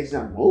talking about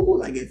ExxonMobil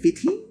like at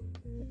 15.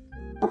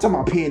 I'm talking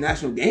about Penn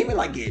National Gaming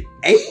like at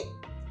 8.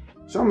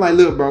 So I'm like,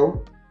 look,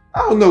 bro, I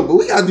don't know, but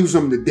we gotta do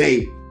something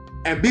today.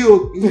 And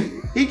Bill,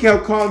 he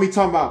kept calling me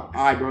talking about,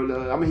 all right, bro, look,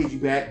 I'm gonna hit you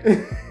back.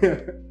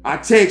 I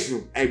text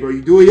him, hey, bro,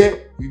 you do it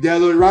yet? You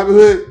downloaded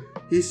Robinhood?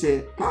 He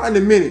said, in a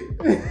minute.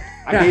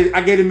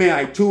 I gave him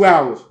like 2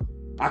 hours.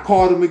 I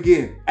called him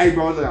again. Hey,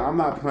 bro, look, I'm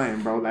not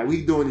playing, bro. Like,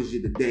 we doing this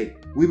shit today.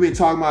 We've been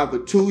talking about it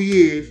for 2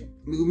 years.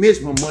 We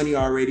missed my money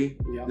already.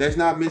 Yep. Let's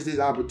not miss this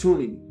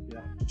opportunity.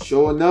 Yep.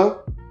 Sure enough,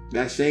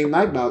 that same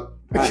night, about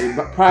probably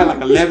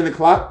like 11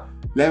 o'clock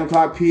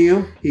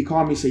p.m., he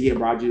called me and said, yeah,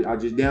 bro, I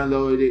just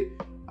downloaded it.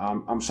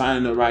 I'm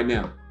signing up right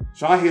now.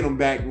 So I hit him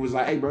back and was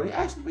like, hey, bro, they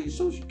asked me for your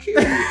social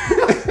security.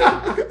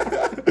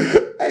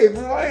 Hey,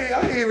 bro,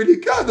 I ain't really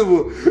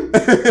comfortable.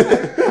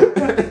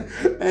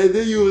 And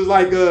then you was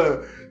like,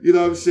 you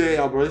know what I'm saying?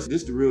 Oh, bro,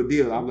 this the real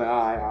deal. I'm like,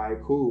 all right,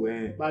 cool,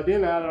 man. By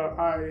then, I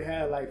already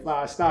had like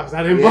 5 stocks.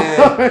 I didn't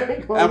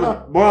buy. I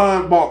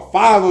bought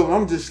 5 of them.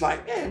 I'm just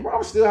like, man, bro,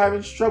 I'm still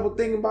having trouble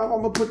thinking about if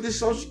I'm going to put this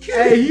social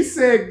security. Hey, he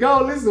said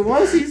go. Listen,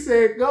 once he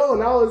said go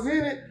and I was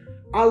in it,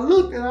 I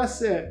looked and I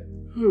said,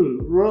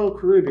 Royal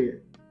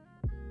Caribbean.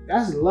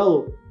 That's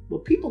low.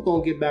 But people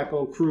going to get back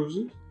on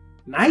cruises.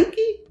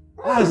 Nike?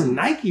 How's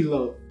Nike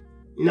low?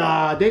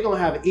 Nah, they're going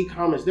to have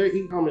e-commerce. Their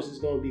e-commerce is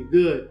going to be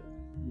good.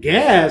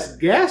 Gas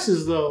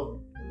is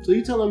low. So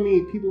you telling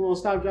me people gonna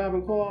stop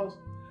driving cars?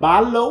 Buy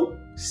low,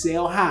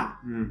 sell high.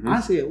 Mm-hmm.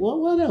 I said, well,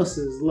 what else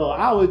is low?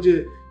 I would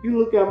just, you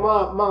look at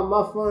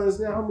my funds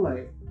now, I'm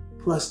like,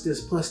 plus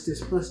this.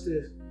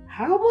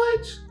 How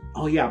much?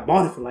 Oh yeah, I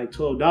bought it for like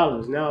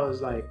 $12. Now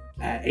it's like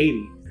at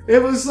 80.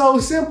 It was so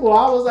simple.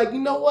 I was like, you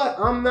know what?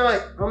 I'm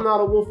not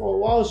a wolf on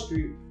Wall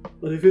Street.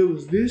 But if it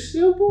was this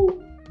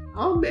simple,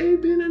 I may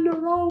have been in the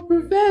wrong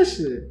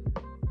profession.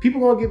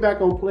 People gonna get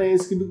back on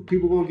planes.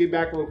 People gonna get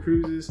back on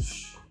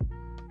cruises.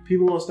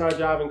 People gonna start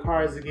driving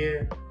cars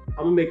again.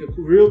 I'm gonna make a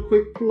real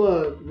quick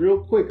plug,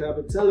 I've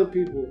been telling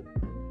people,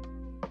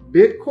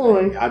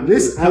 Bitcoin. I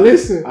listen.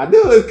 I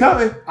knew it was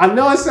coming. I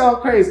know it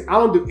sounds crazy. I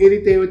don't do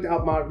anything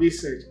without my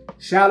research.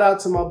 Shout out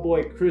to my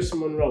boy Chris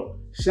Monroe.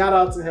 Shout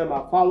out to him.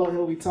 I follow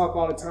him. We talk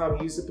all the time.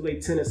 He used to play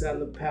tennis at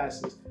La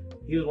Paz.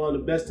 He was one of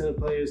the best tennis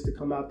players to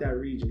come out that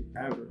region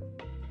ever.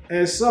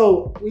 And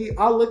so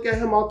I look at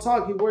him, I'll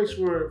talk. He works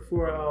for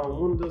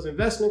one of those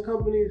investment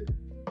companies.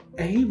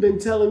 And he's been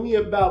telling me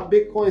about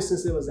Bitcoin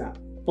since it was at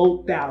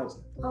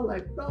 4,000. I'm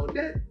like, bro,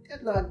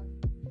 that's not.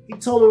 He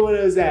told me when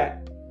it was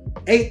at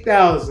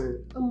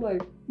 8,000. I'm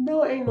like,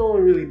 no, ain't no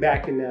one really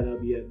backing that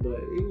up yet.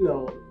 But, you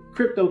know,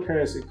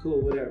 cryptocurrency,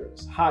 cool, whatever.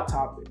 It's a hot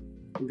topic.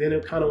 And then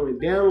it kind of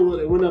went down a little.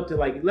 It went up to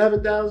like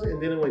 11,000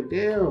 and then it went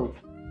down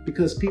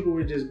because people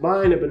were just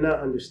buying it but not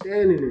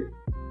understanding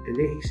it. And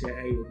then he said,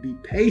 hey, be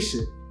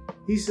patient.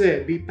 He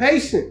said, be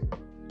patient.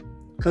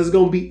 Because it's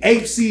going to be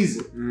ape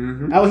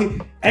season.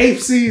 Ape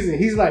season.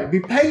 He's like, be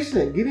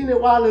patient. Get in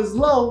it while it's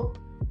low.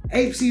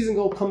 Ape season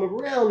going to come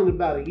around in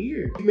about a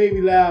year. He made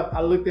me laugh.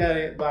 I looked at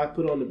it, but I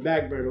put it on the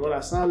back burner. When I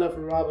signed up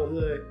for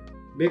Robinhood,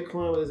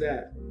 Bitcoin was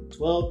at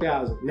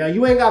 12,000. Now,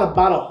 you ain't got to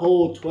buy the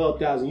whole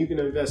 12,000. You can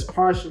invest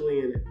partially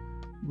in it.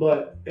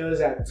 But it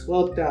was at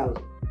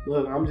 12,000.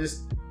 Look, I'm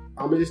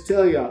gonna just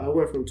tell y'all, I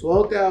went from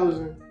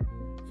 12,000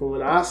 from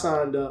when I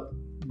signed up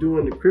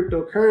doing the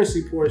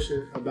cryptocurrency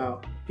portion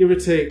about give or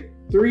take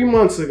 3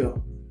 months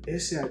ago.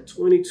 It's at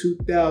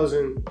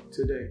 22,000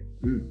 today.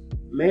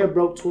 May have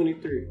broke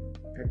 23.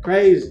 That's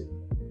crazy.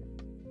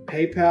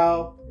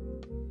 PayPal,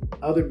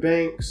 other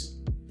banks,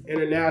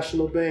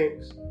 international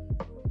banks,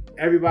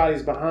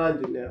 everybody's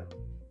behind it now.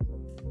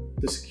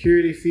 The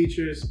security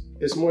features,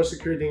 it's more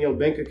secure than your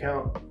bank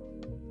account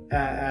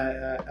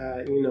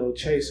at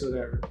Chase or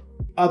whatever.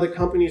 Other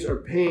companies are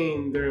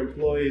paying their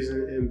employees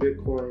in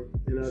Bitcoin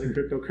and other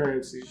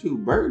cryptocurrencies.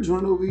 Shoot, Burger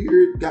Joint over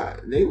here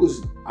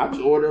I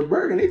just ordered a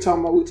burger and they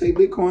talking about we take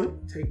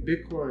Bitcoin. Take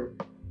Bitcoin.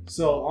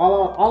 So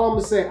all I'm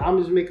gonna say, I'm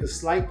just make a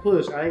slight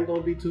push. I ain't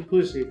gonna be too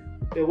pushy.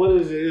 And what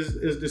is it?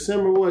 Is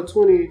December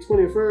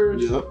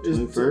 21st? Yep,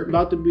 21st.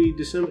 About to be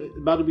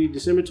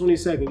December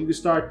 22nd. You can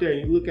start there.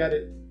 You look at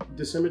it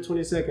December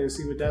 22nd and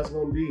see what that's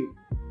gonna be,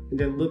 and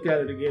then look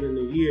at it again in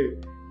a year.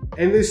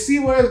 And then see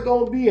where it's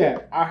going to be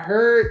at. I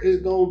heard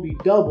it's going to be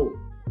double.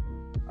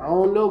 I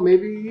don't know,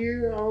 maybe a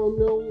year. I don't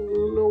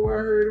know where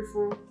I heard it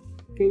from.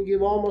 Can't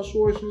give all my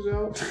sources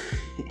out.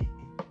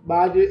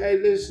 But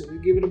listen, you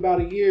give it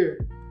about a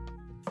year.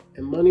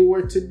 And money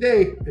worth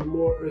today is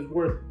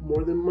worth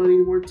more than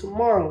money worth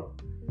tomorrow.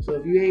 So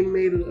if you ain't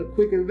made a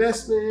quick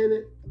investment in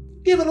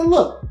it, give it a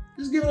look.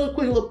 Just give it a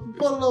quick look.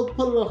 Put a little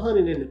 $100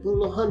 in it. Put a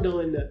little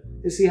 $100 in there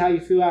and see how you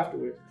feel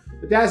afterwards.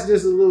 But that's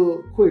just a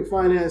little quick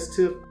finance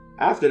tip.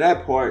 After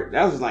that part,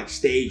 that was like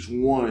stage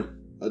one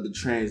of the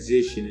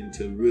transition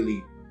into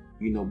really,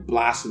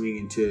 blossoming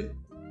into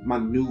my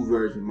new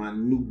version, my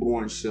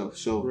newborn self.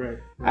 So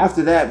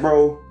After that,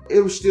 bro,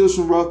 it was still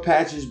some rough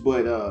patches,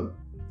 but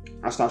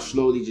I started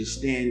slowly just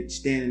staying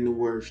in the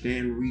word,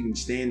 staying reading,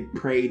 staying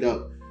prayed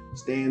up,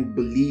 staying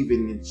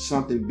believing in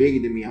something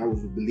bigger than me. I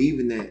was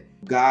believing that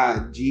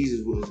God,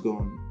 Jesus was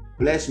going to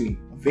bless me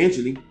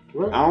eventually.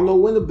 Right. I don't know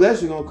when the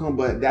blessing going to come,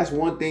 but that's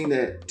one thing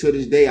that to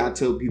this day I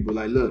tell people,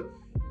 like, look,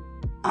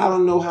 I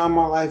don't know how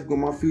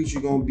my future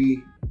gonna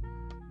be,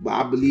 but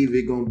I believe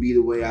it gonna be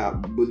the way I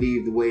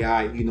believe, the way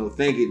I,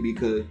 think it,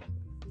 because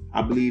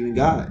I believe in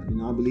God.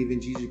 I believe in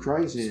Jesus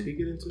Christ, and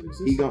speak it into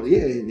existence.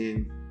 And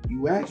then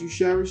you ask, you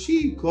shall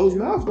receive. Closed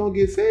mouths gonna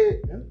get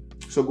fed. Yeah.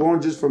 So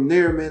going just from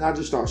there, man, I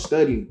just start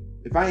studying.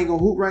 If I ain't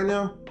gonna hoop right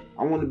now,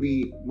 I want to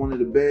be one of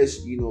the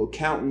best,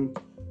 accountant,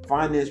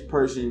 finance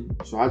person.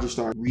 So I just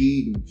start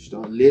reading,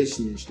 start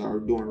listening,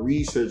 start doing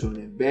research on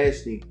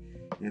investing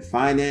and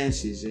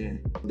finances, and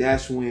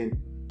that's when,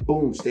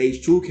 boom,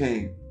 stage 2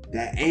 came.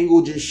 That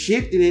angle just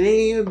shifted, and it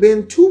ain't even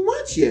been 2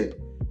 months yet.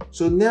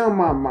 So now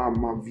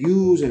my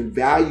views and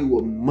value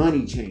of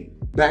money changed.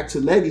 Back to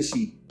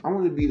legacy. I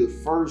want to be the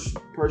first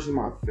person in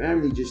my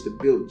family just to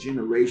build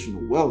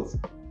generational wealth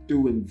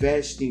through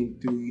investing,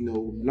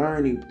 through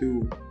learning,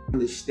 through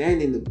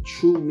understanding the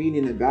true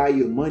meaning and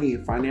value of money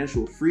and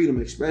financial freedom,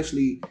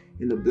 especially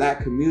in the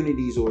Black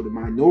communities or the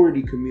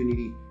minority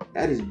community.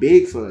 That is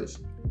big for us.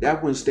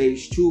 That's when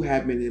stage 2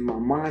 happened and my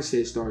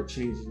mindset started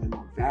changing, and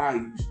my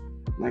values.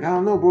 Like, I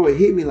don't know, bro, it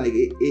hit me like,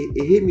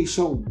 it hit me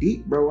so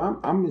deep, bro.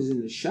 I'm just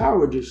in the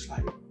shower just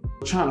like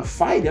trying to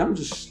fight it. I'm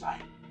just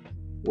like,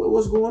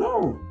 what's going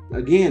on?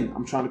 Again,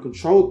 I'm trying to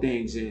control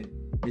things, and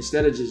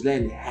instead of just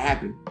letting it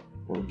happen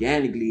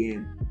organically.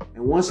 And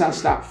once I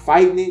stopped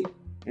fighting it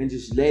and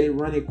just let it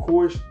run its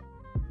course,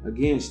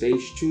 again,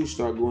 stage 2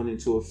 started going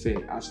into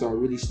effect. I started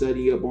really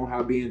studying up on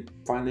how being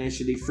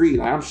financially free.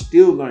 Like, I'm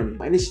still learning.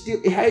 And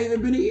it hasn't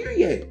even been a year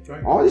yet.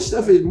 Right. All this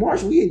stuff is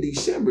March. We in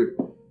December.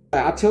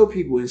 I tell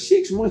people in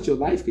 6 months, your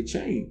life could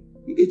change.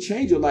 You could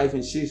change your life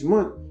in 6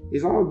 months.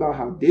 It's all about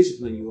how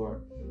disciplined you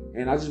are.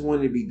 And I just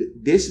wanted to be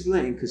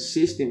disciplined and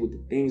consistent with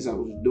the things I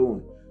was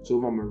doing. So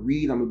if I'm going to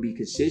read, I'm going to be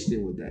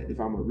consistent with that. If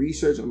I'm going to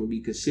research, I'm going to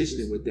be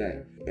consistent with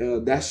that.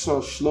 That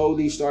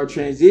slowly started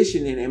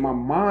transitioning, and my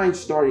mind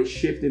started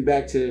shifting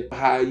back to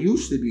how it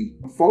used to be.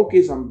 I'm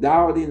focused, I'm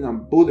dialed in,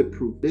 I'm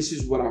bulletproof. This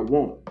is what I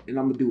want. And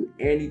I'm going to do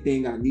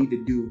anything I need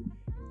to do,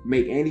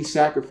 make any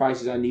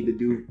sacrifices I need to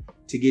do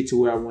to get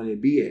to where I want to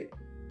be at.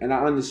 And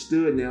I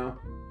understood now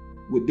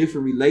with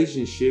different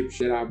relationships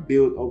that I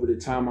built over the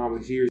time I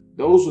was here,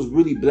 those was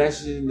really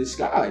blessings in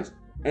disguise.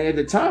 And at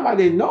the time, I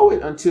didn't know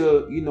it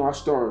until, I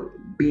started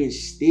being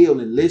still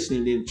and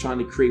listening and trying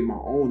to create my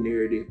own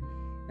narrative.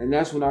 And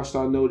that's when I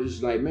started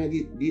noticing, like, man,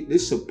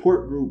 this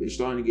support group is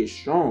starting to get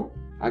strong.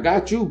 I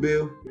got you,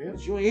 Bill. Yeah.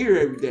 But you ain't here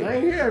every day. I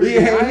ain't here every day.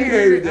 I ain't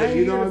here every day.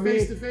 You know what I mean?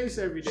 Face to face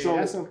every day. So,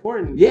 that's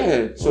important.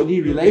 Yeah. So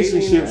these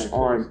relationships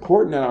are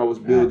important that I was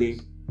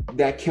building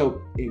that kept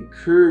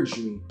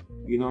encouraging me.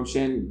 You know what I'm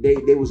saying?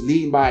 They was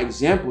leading by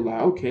example.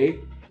 Like, okay,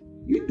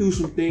 you do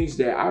some things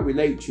that I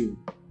relate to.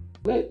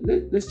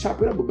 Let's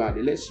chop it up about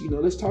it.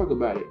 Let's talk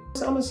about it.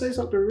 So I'm gonna say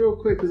something real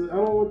quick because I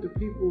don't want the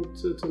people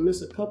to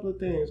miss a couple of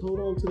things. Hold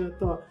on to that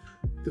thought.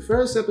 The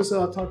first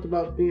episode I talked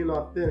about being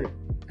authentic,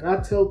 and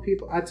I tell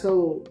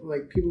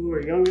like people who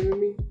are younger than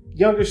me,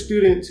 younger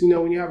students,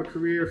 when you have a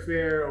career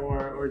fair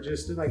or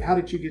just like, how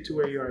did you get to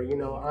where you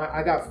are?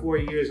 I got 4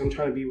 years. I'm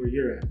trying to be where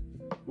you're at.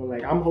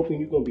 I'm hoping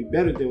you're gonna be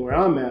better than where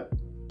I'm at.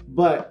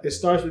 But it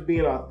starts with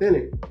being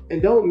authentic,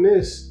 and don't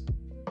miss.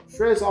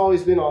 Fred's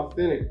always been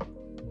authentic.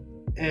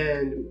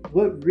 And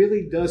what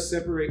really does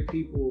separate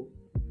people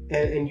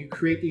and you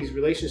create these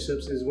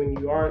relationships is when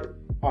you are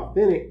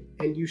authentic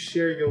and you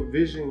share your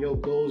vision, your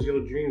goals, your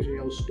dreams, and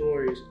your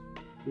stories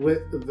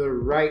with the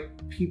right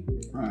people,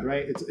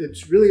 right?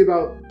 It's really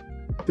about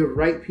the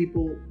right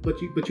people,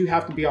 but you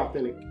have to be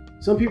authentic.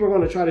 Some people are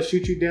going to try to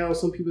shoot you down.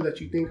 Some people that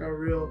you think are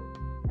real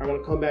are going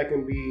to come back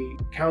and be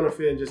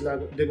counterfeit and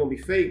they're going to be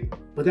fake.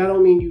 But that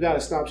don't mean you got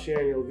to stop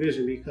sharing your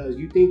vision because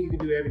you think you can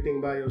do everything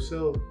by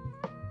yourself.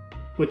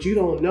 But you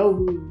don't know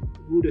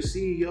who the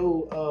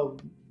CEO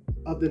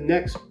of the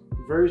next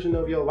version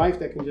of your life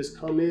that can just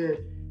come in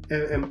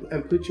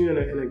and put you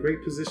in a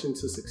great position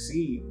to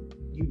succeed.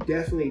 You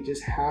definitely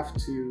just have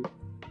to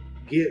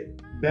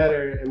get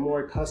better and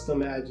more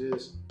accustomed at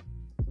just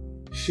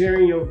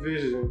sharing your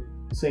vision,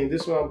 saying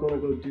this is what I'm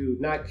going to go do,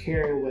 not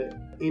caring what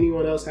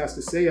anyone else has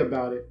to say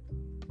about it.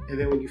 And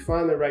then when you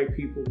find the right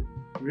people,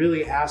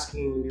 really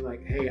asking and be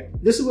like, hey,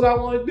 this is what I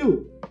want to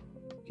do.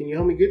 Can you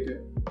help me get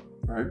there?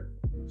 All right.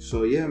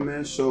 So yeah,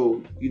 man.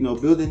 So,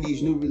 building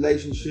these new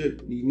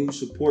relationships, these new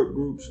support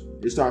groups,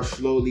 it starts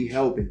slowly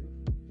helping.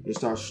 It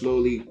starts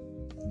slowly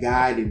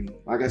guiding me.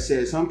 Like I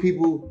said, some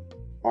people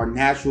are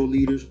natural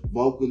leaders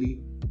vocally,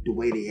 the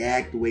way they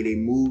act, the way they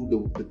move,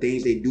 the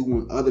things they do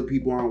when other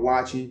people aren't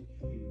watching.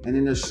 And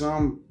then there's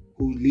some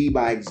who lead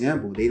by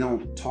example. They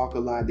don't talk a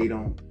lot. They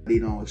don't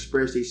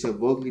express themselves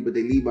vocally, but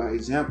they lead by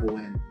example.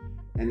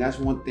 And that's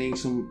one thing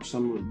some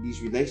of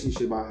these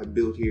relationships I have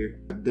built here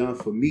have done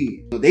for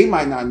me. So they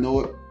might not know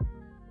it,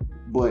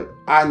 but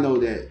I know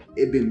that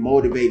it been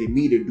motivated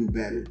me to do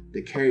better,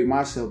 to carry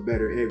myself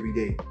better every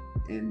day.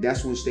 And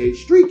that's when Stage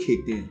Street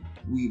kicked in.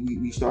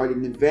 We started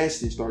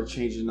investing, started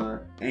changing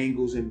our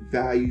angles and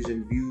values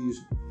and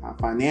views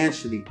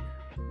financially.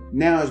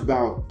 Now it's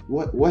about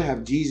what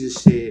have Jesus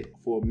said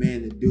for a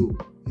man to do,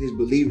 his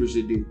believers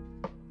to do.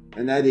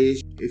 And that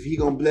is, if he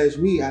gonna bless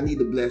me, I need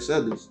to bless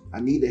others.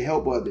 I need to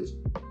help others.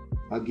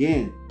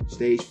 Again,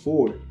 stage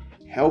 4,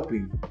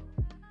 helping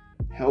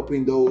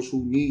those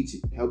who need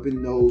it,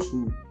 helping those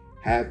who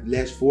have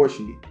less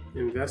fortunate.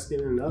 Investing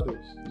in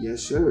others.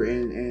 Yes, sir.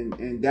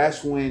 And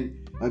that's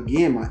when,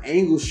 again, my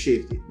angle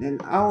shifted.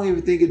 And I don't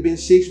even think it's been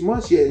 6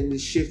 months yet, and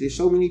it's shifted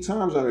so many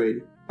times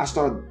already. I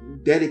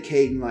started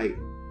dedicating, like,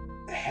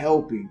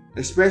 helping,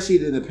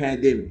 especially in the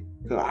pandemic.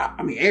 Because,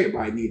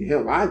 everybody needed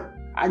help.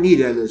 I need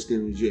that little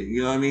stimulus check,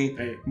 you know what I mean?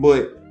 Hey.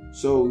 But,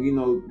 so,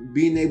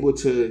 being able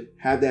to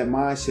have that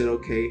mindset,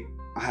 okay,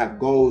 I have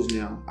goals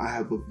now. I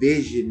have a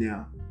vision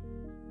now.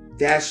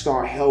 That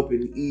start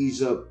helping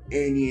ease up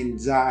any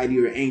anxiety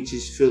or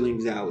anxious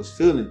feelings that I was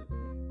feeling.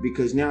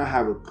 Because now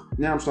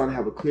I'm starting to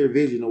have a clear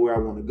vision of where I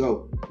want to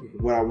go,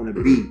 what I want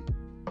to be.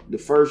 The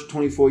first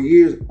 24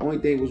 years, only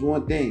thing was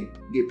one thing,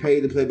 get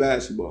paid to play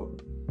basketball.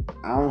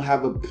 I don't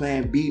have a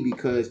plan B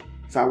because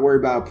if I worry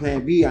about a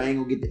plan B, I ain't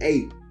gonna get the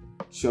A.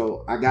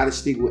 So I gotta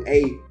stick with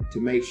A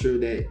to make sure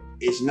that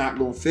it's not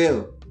gonna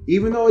fail.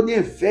 Even though it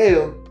didn't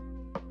fail,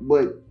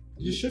 but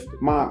you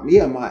shifted. My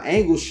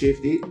angle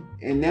shifted,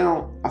 and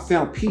now I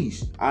found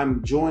peace. I'm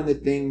enjoying the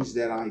things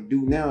that I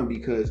do now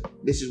because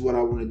this is what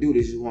I want to do.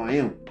 This is who I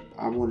am.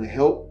 I want to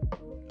help.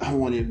 I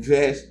want to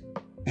invest,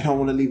 and I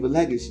want to leave a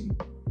legacy,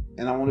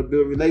 and I want to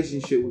build a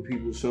relationship with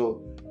people.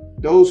 So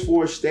those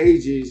 4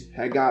 stages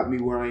had got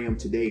me where I am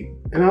today.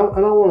 And I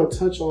want to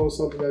touch on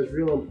something that's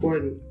real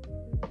important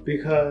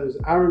because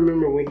I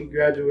remember when he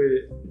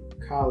graduated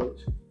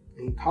college,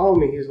 and he called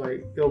me. He's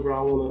like, "Yo, bro,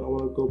 I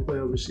want to go play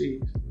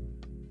overseas."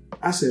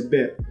 I said,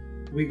 bet.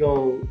 We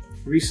gonna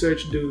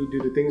research, do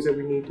the things that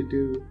we need to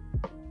do,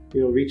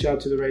 reach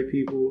out to the right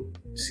people,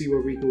 see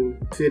where we can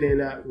fit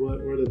in at, what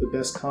are the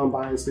best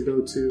combines to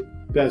go to,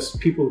 best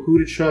people who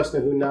to trust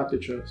and who not to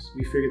trust.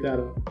 We figured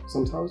that out.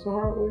 Sometimes the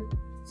hard way.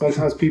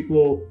 Sometimes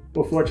people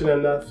were fortunate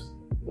enough,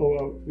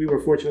 or we were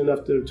fortunate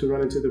enough to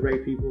run into the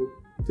right people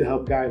to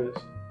help guide us.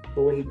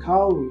 But when he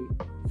called me,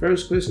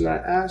 first question I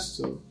asked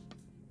him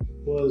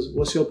was,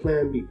 what's your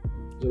plan B?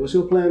 So what's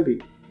your plan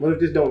B? What if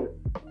this don't work?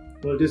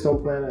 What if this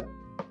don't plan out?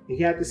 And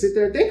he had to sit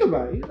there and think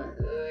about it. He's like,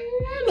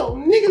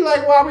 nigga,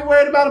 like, why are we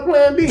worried about a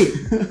plan B?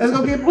 Let's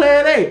go get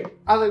plan A.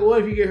 I was like,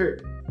 what if you get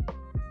hurt?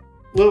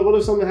 What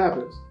if something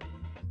happens?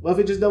 What if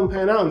it just doesn't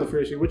pan out in the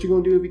first year? What you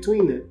gonna do in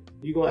between then?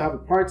 You gonna have a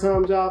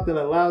part-time job that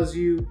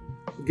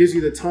gives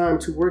you the time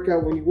to work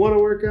out when you want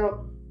to work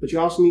out, but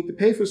you also need to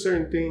pay for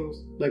certain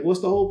things. Like,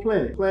 what's the whole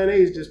plan? Plan A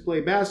is just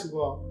play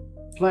basketball.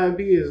 Plan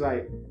B is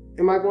like,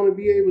 am I gonna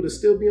be able to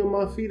still be on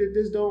my feet if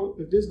this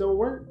don't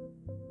work?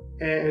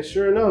 And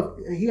sure enough,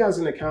 he has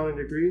an accounting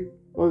degree.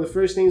 One of the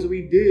first things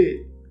we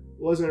did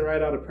wasn't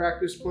write out a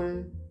practice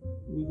plan,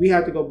 we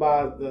had to go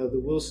buy the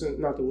Wilson,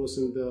 not the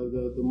Wilson,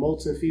 the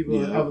molten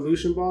feeble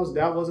evolution balls.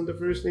 That wasn't the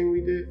first thing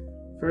we did.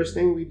 First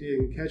thing we did,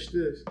 and catch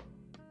this,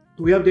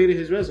 we updated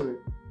his resume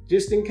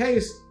just in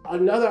case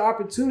another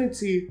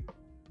opportunity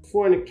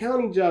for an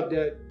accounting job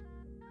that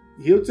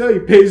he'll tell you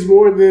pays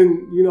more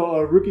than, you know,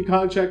 a rookie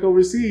contract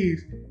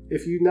overseas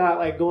if you're not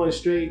like going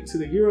straight to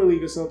the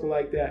EuroLeague or something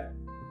like that.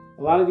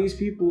 A lot of these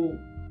people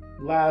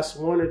last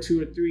 1 or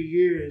 2 or 3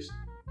 years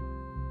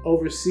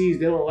overseas.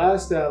 They don't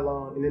last that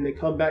long, and then they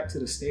come back to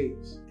the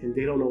States and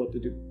they don't know what to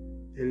do.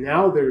 And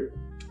now they're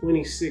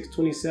 26,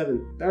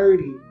 27,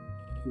 30.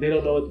 They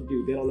don't know what to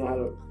do. They don't know how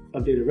to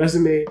update a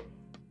resume.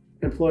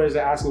 Employers are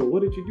asking, well,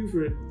 what did you do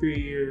for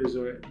 3 years?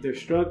 Or they're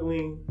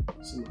struggling.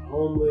 Some are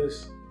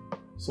homeless.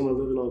 Some are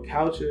living on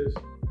couches.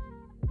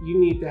 You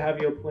need to have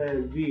your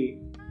plan B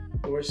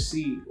or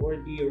C or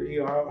D or E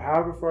or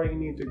however far you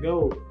need to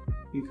go,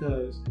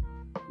 because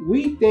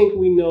we think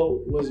we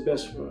know what's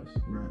best for us.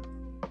 Right.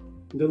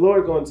 The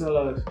Lord gonna tell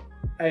us,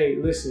 hey,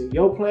 listen,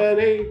 your plan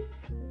A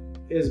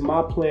is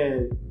my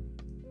plan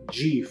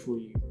G for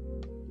you.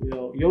 You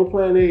know, your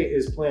plan A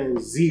is plan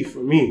Z for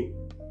me.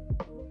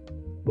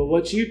 But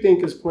what you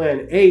think is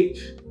plan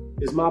H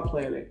is my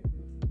plan A.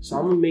 So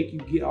I'm gonna make you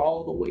get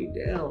all the way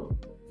down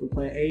from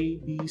plan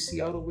A, B,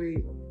 C, all the way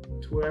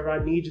to wherever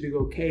I need you to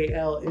go, K,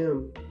 L,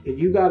 M. And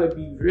you gotta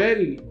be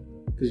ready,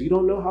 because you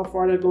don't know how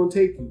far that's gonna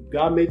take you.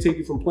 God may take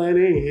you from plan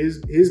A, and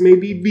his may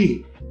be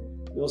B.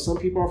 You know, some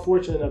people are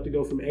fortunate enough to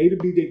go from A to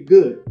B, they're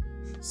good.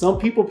 Some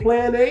people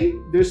plan A,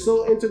 they're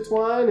so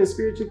intertwined and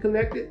spiritually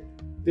connected,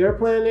 their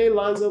plan A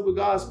lines up with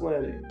God's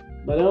plan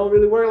A. But it don't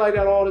really work like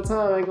that all the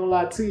time, I ain't gonna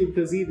lie to you,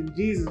 because even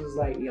Jesus was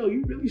like, yo,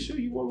 you really sure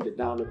you want me to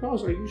die on the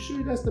cross? Are you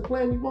sure that's the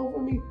plan you want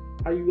for me?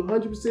 Are you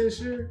 100%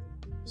 sure?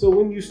 So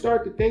when you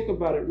start to think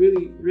about it,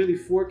 really, really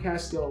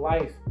forecast your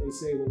life and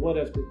say, well, what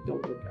if it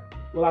don't work out?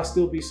 Will I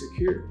still be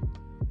secure?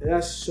 And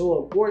that's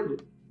so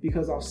important,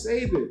 because I'll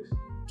say this,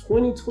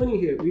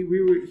 2020 hit,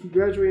 he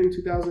graduated in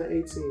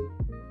 2018.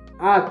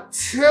 I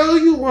tell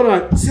you, when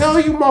I tell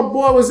you, my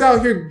boy was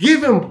out here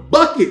giving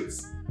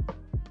buckets.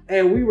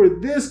 And we were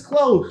this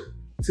close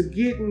to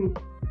getting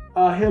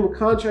him a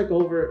contract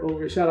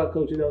over, shout out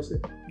Coach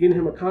Nelson, getting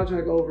him a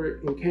contract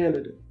over in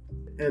Canada.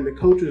 And the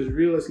coach was as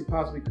real as he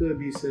possibly could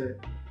be. Said,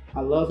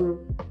 I love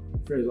him.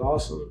 Fred's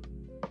awesome.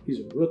 He's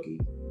a rookie.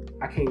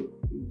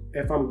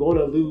 If I'm going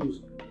to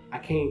lose, I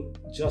can't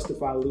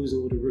justify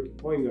losing with a rookie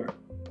point guard.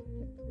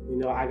 You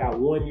know, I got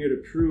 1 year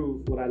to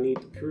prove what I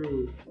need to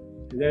prove.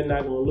 And they're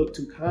not going to look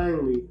too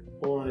kindly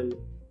on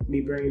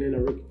me bringing in a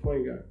rookie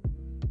point guard.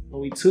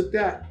 And we took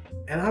that.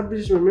 And I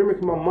just remember,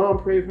 because my mom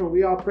prayed for him.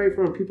 We all prayed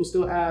for him. People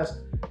still ask,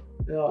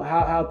 you know,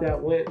 how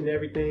that went and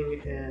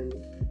everything. And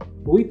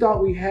we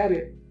thought we had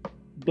it.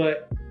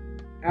 But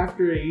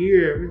after a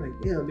year, we're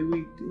like, damn,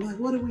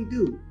 what did we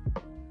do?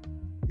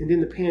 And then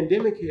the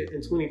pandemic hit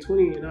in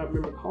 2020. And I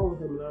remember calling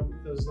him, and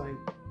I was like,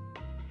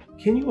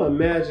 can you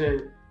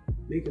imagine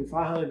making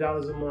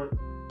 $500 a month,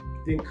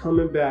 then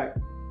coming back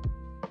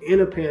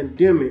in a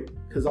pandemic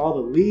because all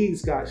the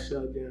leagues got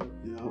shut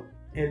down,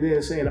 and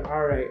then saying,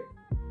 all right,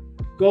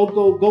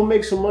 go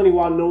make some money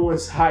while no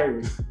one's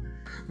hiring.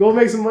 Go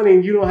make some money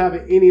and you don't have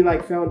any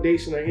like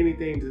foundation or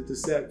anything to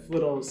set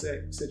foot on,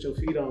 set your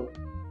feet on.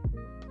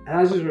 And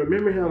I just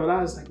remember him, and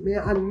I was like, man,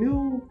 I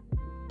knew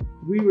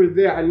we were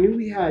there. I knew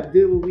we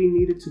did what we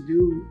needed to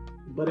do,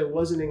 but it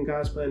wasn't in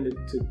God's plan to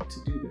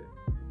do that.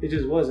 It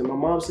just wasn't. My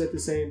mom said the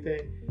same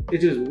thing. It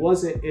just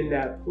wasn't in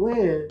that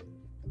plan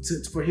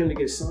for him to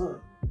get signed.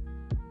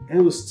 And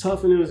it was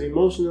tough and it was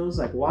emotional. It was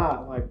like, why?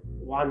 Like,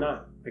 why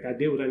not? Like, I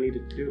did what I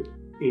needed to do.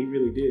 And he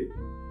really did.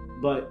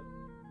 But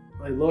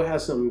like, Lord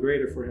has something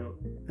greater for him.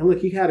 And look,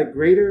 he had it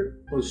greater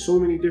on so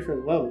many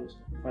different levels.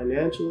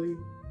 Financially,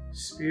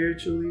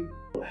 spiritually,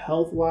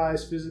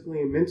 health-wise,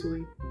 physically, and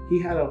mentally.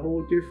 He had a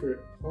whole different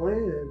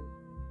plan.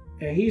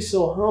 And he's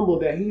so humble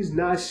that he's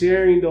not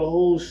sharing the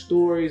whole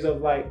stories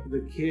of like the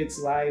kids'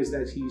 lives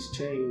that he's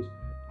changed.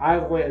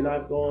 I've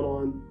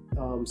gone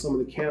on some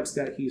of the camps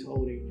that he's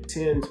holding.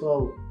 10,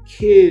 12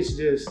 kids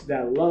just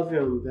that love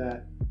him,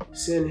 that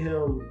send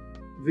him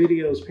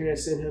videos.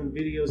 Parents send him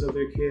videos of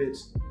their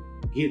kids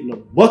getting a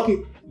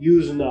bucket,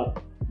 using a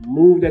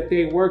move that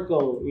they work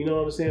on. You know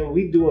what I'm saying?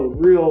 We do a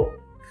real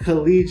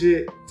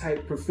collegiate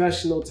type,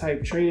 professional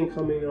type training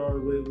coming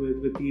on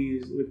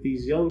with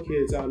these young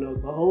kids out in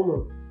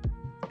Oklahoma.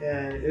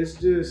 And it's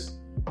just,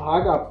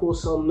 I got to pull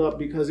something up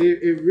because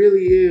it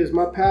really is.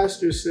 My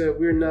pastor said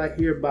we're not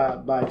here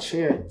by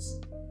chance.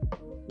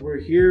 We're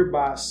here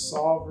by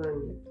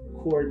sovereign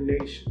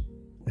coordination.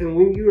 And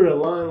when you're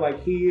aligned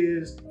like he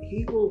is,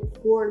 he will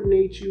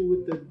coordinate you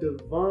with the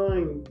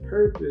divine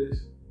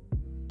purpose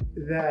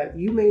that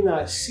you may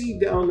not see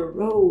down the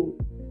road.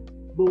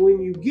 But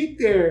when you get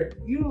there,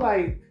 you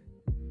like,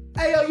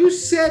 hey, yo, you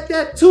said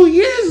that 2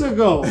 years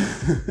ago.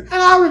 And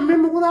I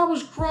remember when I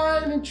was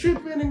crying and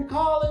tripping and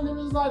calling, it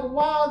was like,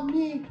 wow,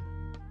 me.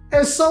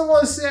 And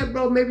someone said,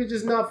 bro, maybe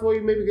just not for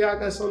you. Maybe God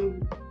got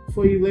something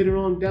for you later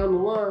on down the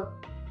line.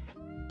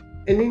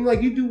 And then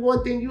like you do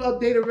one thing, you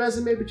update a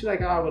resume, but you're like,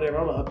 whatever,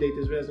 I'm gonna update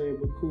this resume,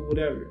 but cool,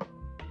 whatever.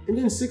 And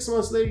then 6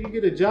 months later, you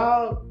get a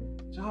job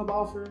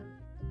offer.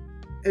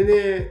 And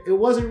then it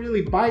wasn't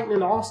really biting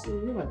in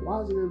Austin. You're like,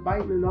 why isn't it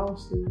biting in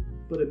Austin,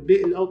 but a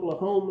bit in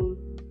Oklahoma?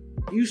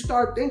 You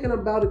start thinking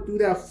about it through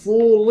that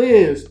full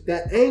lens.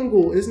 That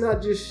angle is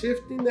not just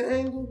shifting the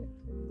angle,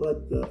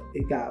 but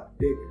it got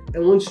bigger.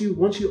 And once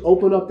you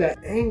open up that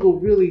angle,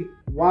 really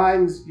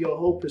widens your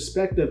whole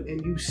perspective,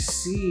 and you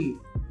see,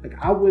 like,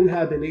 I wouldn't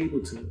have been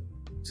able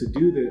to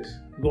do this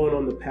going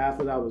on the path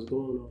that I was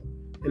going on.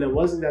 And it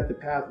wasn't that the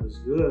path was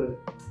good,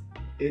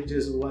 it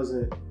just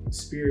wasn't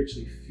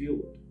spiritually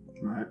fueled.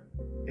 Right.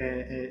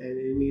 And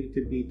it needed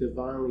to be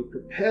divinely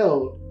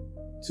propelled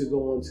to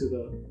go into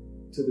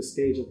the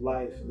stage of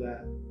life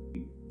that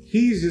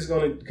he's just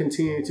going to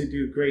continue to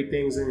do great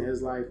things in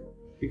his life,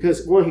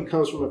 because one, he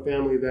comes from a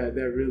family that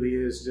really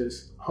is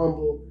just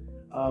humble,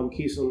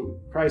 keeps him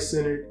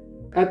Christ-centered.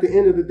 At the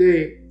end of the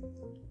day,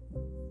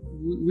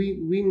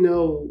 we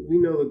know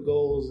the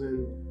goals,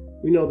 and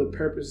we know the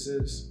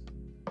purposes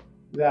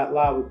that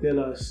lie within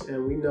us,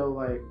 and we know,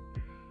 like,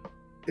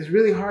 it's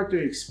really hard to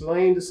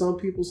explain to some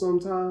people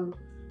sometimes.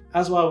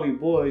 That's why we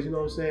boys, you know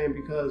what I'm saying?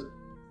 Because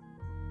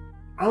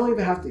I don't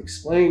even have to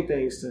explain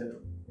things to him.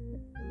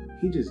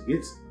 He just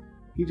gets it.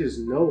 He just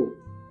knows.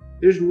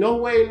 There's no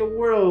way in the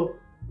world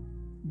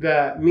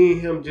that me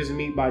and him just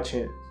meet by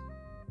chance.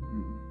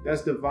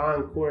 That's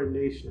divine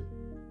coordination.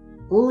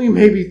 Only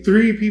maybe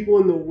 3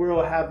 people in the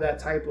world have that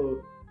type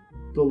of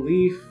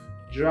belief,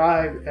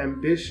 drive,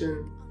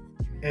 ambition,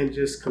 and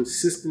just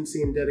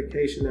consistency and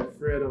dedication that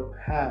Fredo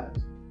has.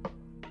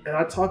 And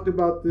I talked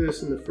about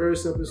this in the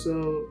first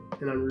episode,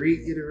 and I'm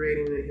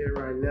reiterating it here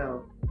right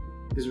now.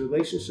 Is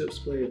relationships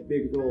play a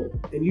big role.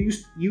 And you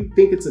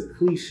think it's a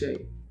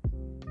cliche.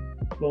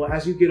 But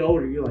as you get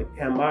older, you're like,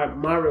 yeah,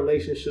 my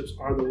relationships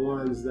are the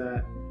ones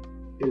that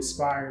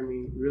inspire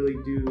me, really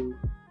do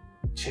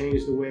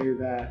change the way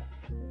that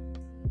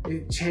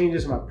it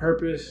changes my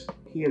purpose.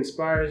 He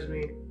inspires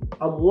me.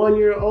 I'm 1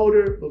 year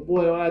older, but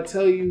boy, when I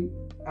tell you,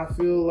 I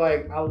feel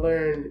like I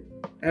learned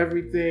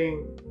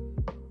everything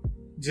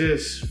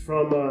just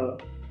from a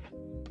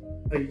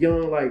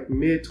young, like,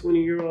 mid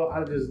 20-year-old.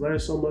 I just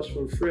learned so much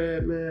from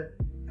Fred, man.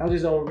 I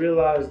just don't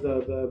realize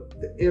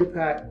the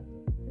impact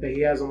that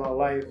he has on my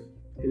life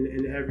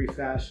in every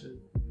fashion.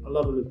 I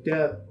love him to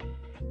death.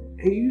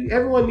 And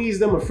everyone needs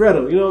them a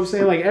Fredo, you know what I'm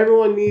saying? Like,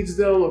 everyone needs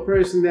them a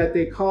person that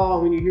they call,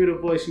 and when you hear the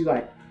voice, you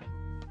like,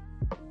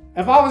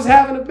 if I was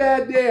having a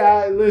bad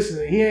day,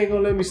 listen, he ain't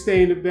gonna let me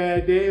stay in the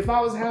bad day. If I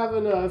was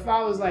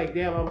like,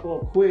 damn, I'm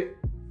gonna quit.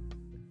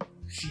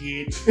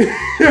 Shit.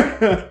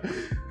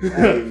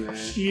 Hey, man.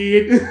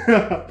 Shit.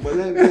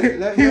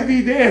 But he'll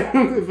be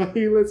damned if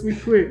he lets me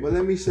quit. But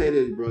let me say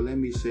this, bro.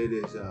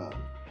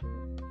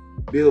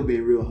 Bill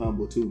being real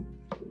humble too.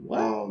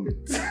 What?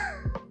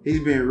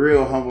 He's been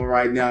real humble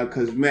right now,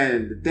 because,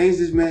 man, the things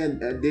this man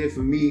did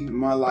for me in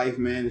my life,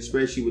 man,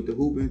 especially with the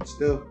hooping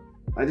stuff,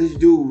 like, this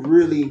dude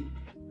really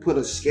put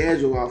a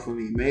schedule out for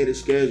me, made a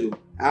schedule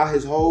out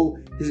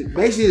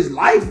basically his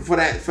life for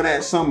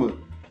that summer.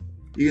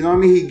 You know what I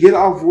mean? He get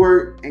off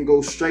work and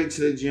go straight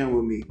to the gym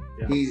with me.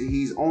 Yeah.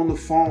 He's on the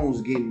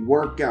phones getting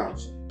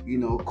workouts, you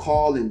know,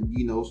 calling,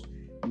 you know,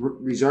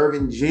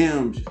 reserving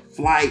gyms,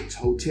 flights,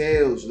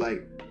 hotels.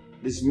 Like,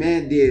 this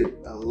man did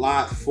a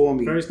lot for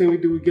me. First thing we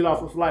do, we get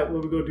off a flight.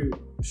 What we go do?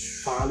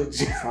 Find a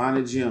gym. Find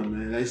a gym,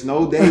 man. There's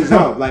no days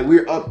off. Like,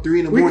 we're up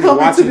 3 a.m.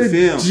 watching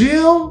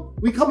film.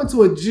 We come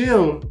into a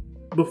gym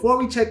before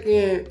we check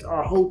in to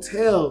our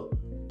hotel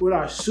with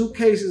our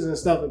suitcases and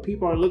stuff, and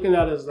people are looking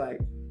at us like,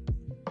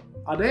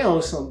 oh, they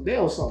on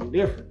something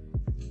different.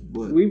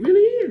 But we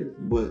really is.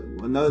 But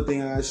another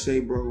thing I gotta say,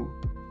 bro,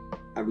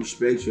 I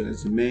respect you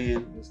as a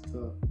man,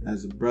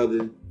 as a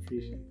brother.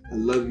 Appreciate it. I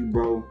love you,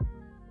 bro.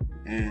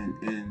 And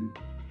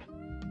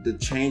the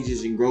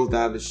changes and growth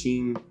I've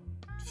seen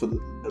for the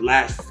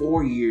last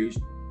 4 years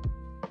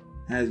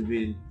has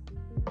been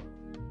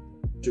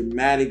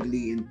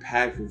dramatically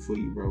impactful for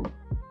you, bro.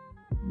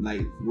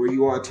 Like, where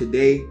you are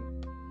today,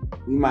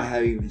 we might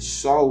have even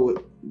saw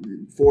what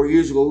 4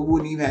 years ago, we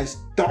wouldn't even have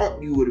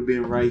thought you would have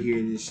been right here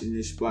in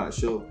this spot.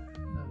 So,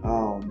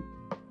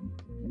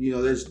 you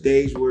know, there's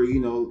days where, you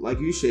know, like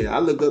you said, I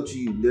look up to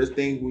you. There's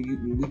things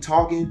when we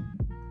talking,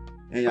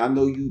 and I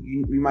know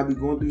you might be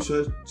going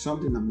through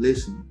something, I'm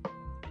listening.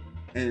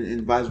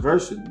 And vice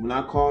versa. When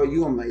I call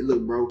you, I'm like,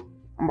 look, bro,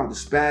 I'm about to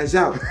spaz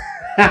out.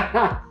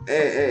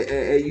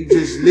 and you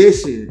just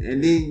listen.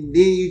 And then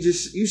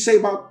you say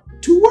about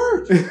 2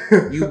 words.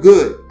 You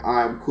good. All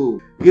right, I'm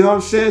cool. You know what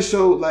I'm saying?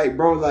 So, like,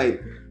 bro,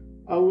 like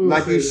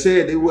you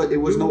said, it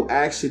was no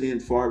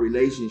accident for our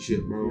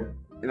relationship, bro. Yeah.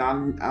 And I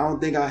don't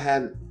think I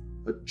had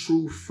a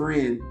true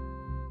friend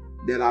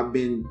that I've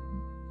been,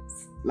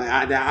 like,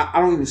 I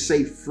don't even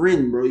say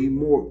friend, bro. You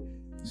more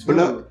blood. You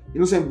know what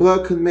I'm saying?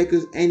 Blood couldn't make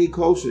us any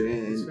closer.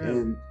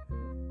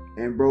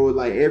 And bro,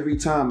 like, every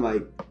time,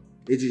 like,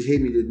 it just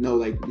hit me to know,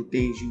 like, the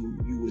things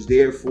you was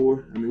there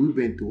for. I mean, we've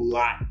been through a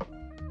lot.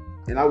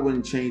 And I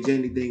wouldn't change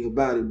anything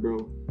about it,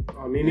 bro.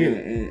 I mean,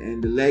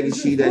 and the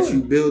legacy that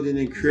you building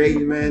and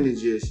creating, man,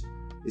 is just,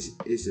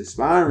 it's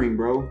inspiring,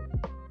 bro.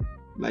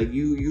 Like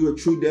you a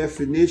true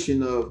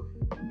definition of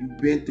you've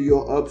been through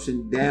your ups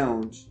and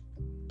downs,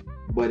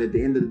 but at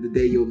the end of the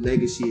day, your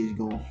legacy is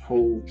gonna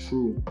hold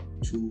true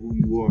to who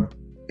you are.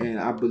 And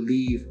I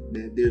believe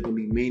that there's gonna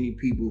be many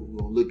people who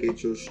gonna look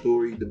at your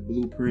story, the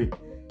blueprint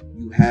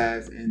you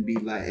have, and be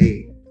like,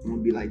 hey, I'm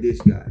gonna be like this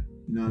guy.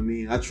 You know what I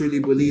mean? I truly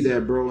believe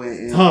that, bro.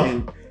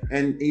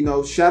 And you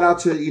know, shout out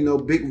to, you know,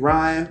 Big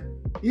Ryan.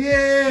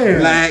 Yeah.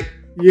 Black.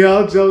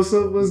 Yo,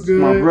 Joseph was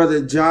good. My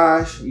brother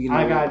Josh. You know,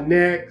 I got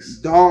next.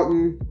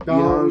 Dalton. You know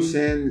what I'm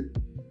saying?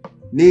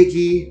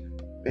 Nikki.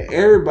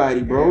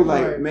 Everybody, bro.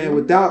 Like, man,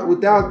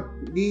 without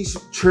these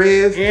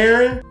Trev.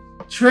 Aaron.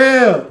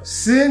 Trev,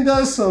 send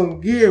us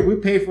some gear. We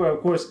pay for it,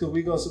 of course, because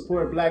we're going to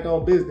support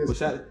black-owned business.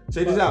 Check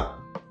this out.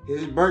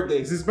 It's his birthday.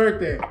 It's his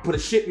birthday. I put a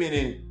shipment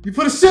in. You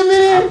put a shipment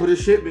in? I put a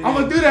shipment in. I'm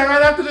going to do that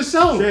right after the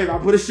show. Trev, I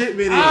put a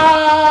shipment in.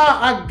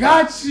 I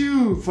got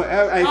you.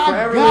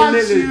 Forever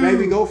Limitless,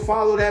 baby. Go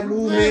follow that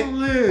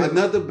movement.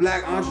 Another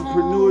black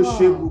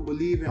entrepreneurship who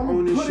believe in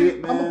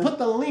ownership, man. I'm going to put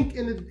the link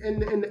in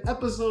the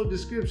episode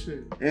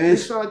description. And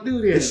start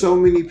doing that. There's so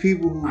many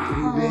people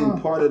who've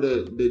been part of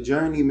the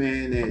journey,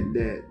 man,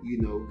 that you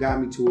know, got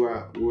me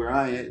to where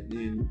I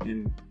am.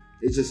 And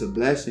it's just a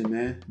blessing,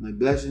 man. Like,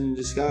 blessing in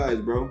disguise,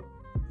 bro.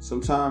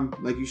 Sometimes,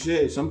 like you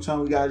said,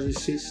 sometimes we gotta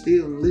just sit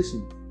still and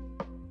listen.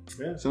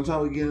 Yeah.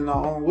 Sometimes we get in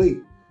our own way.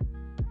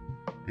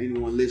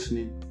 Anyone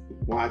listening,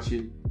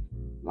 watching,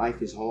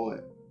 life is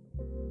hard.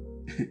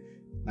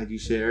 Like you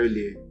said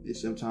earlier,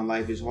 sometimes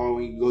life is hard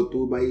when you go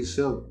through it by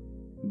yourself.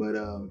 But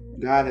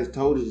God has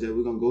told us that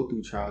we're gonna go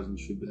through trials and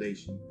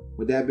tribulation.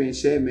 With that being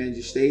said, man,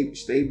 just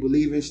stay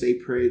believing, stay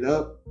prayed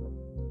up,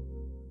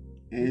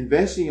 and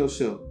invest in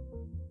yourself.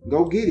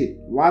 Go get it.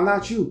 Why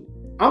not you?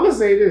 I'm gonna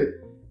say this.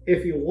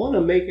 If you want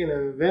to make an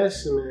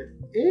investment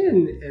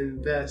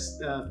in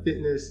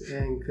fitness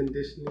and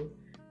conditioning,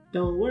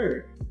 don't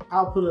worry.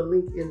 I'll put a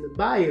link in the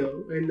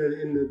bio, in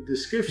the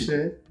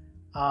description.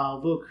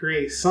 We'll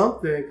create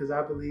something because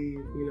I believe,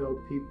 you know,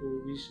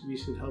 people, we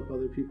should help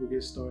other people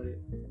get started.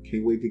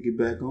 Can't wait to get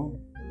back on. All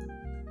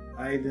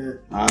right, then.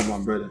 All right, my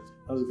brother.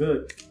 That was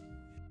good.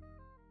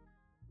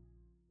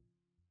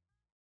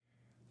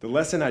 The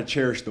lesson I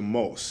cherish the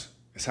most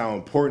is how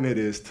important it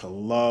is to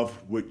love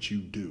what you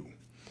do.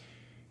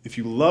 If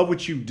you love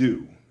what you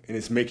do and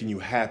it's making you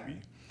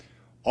happy,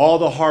 all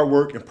the hard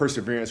work and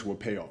perseverance will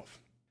pay off.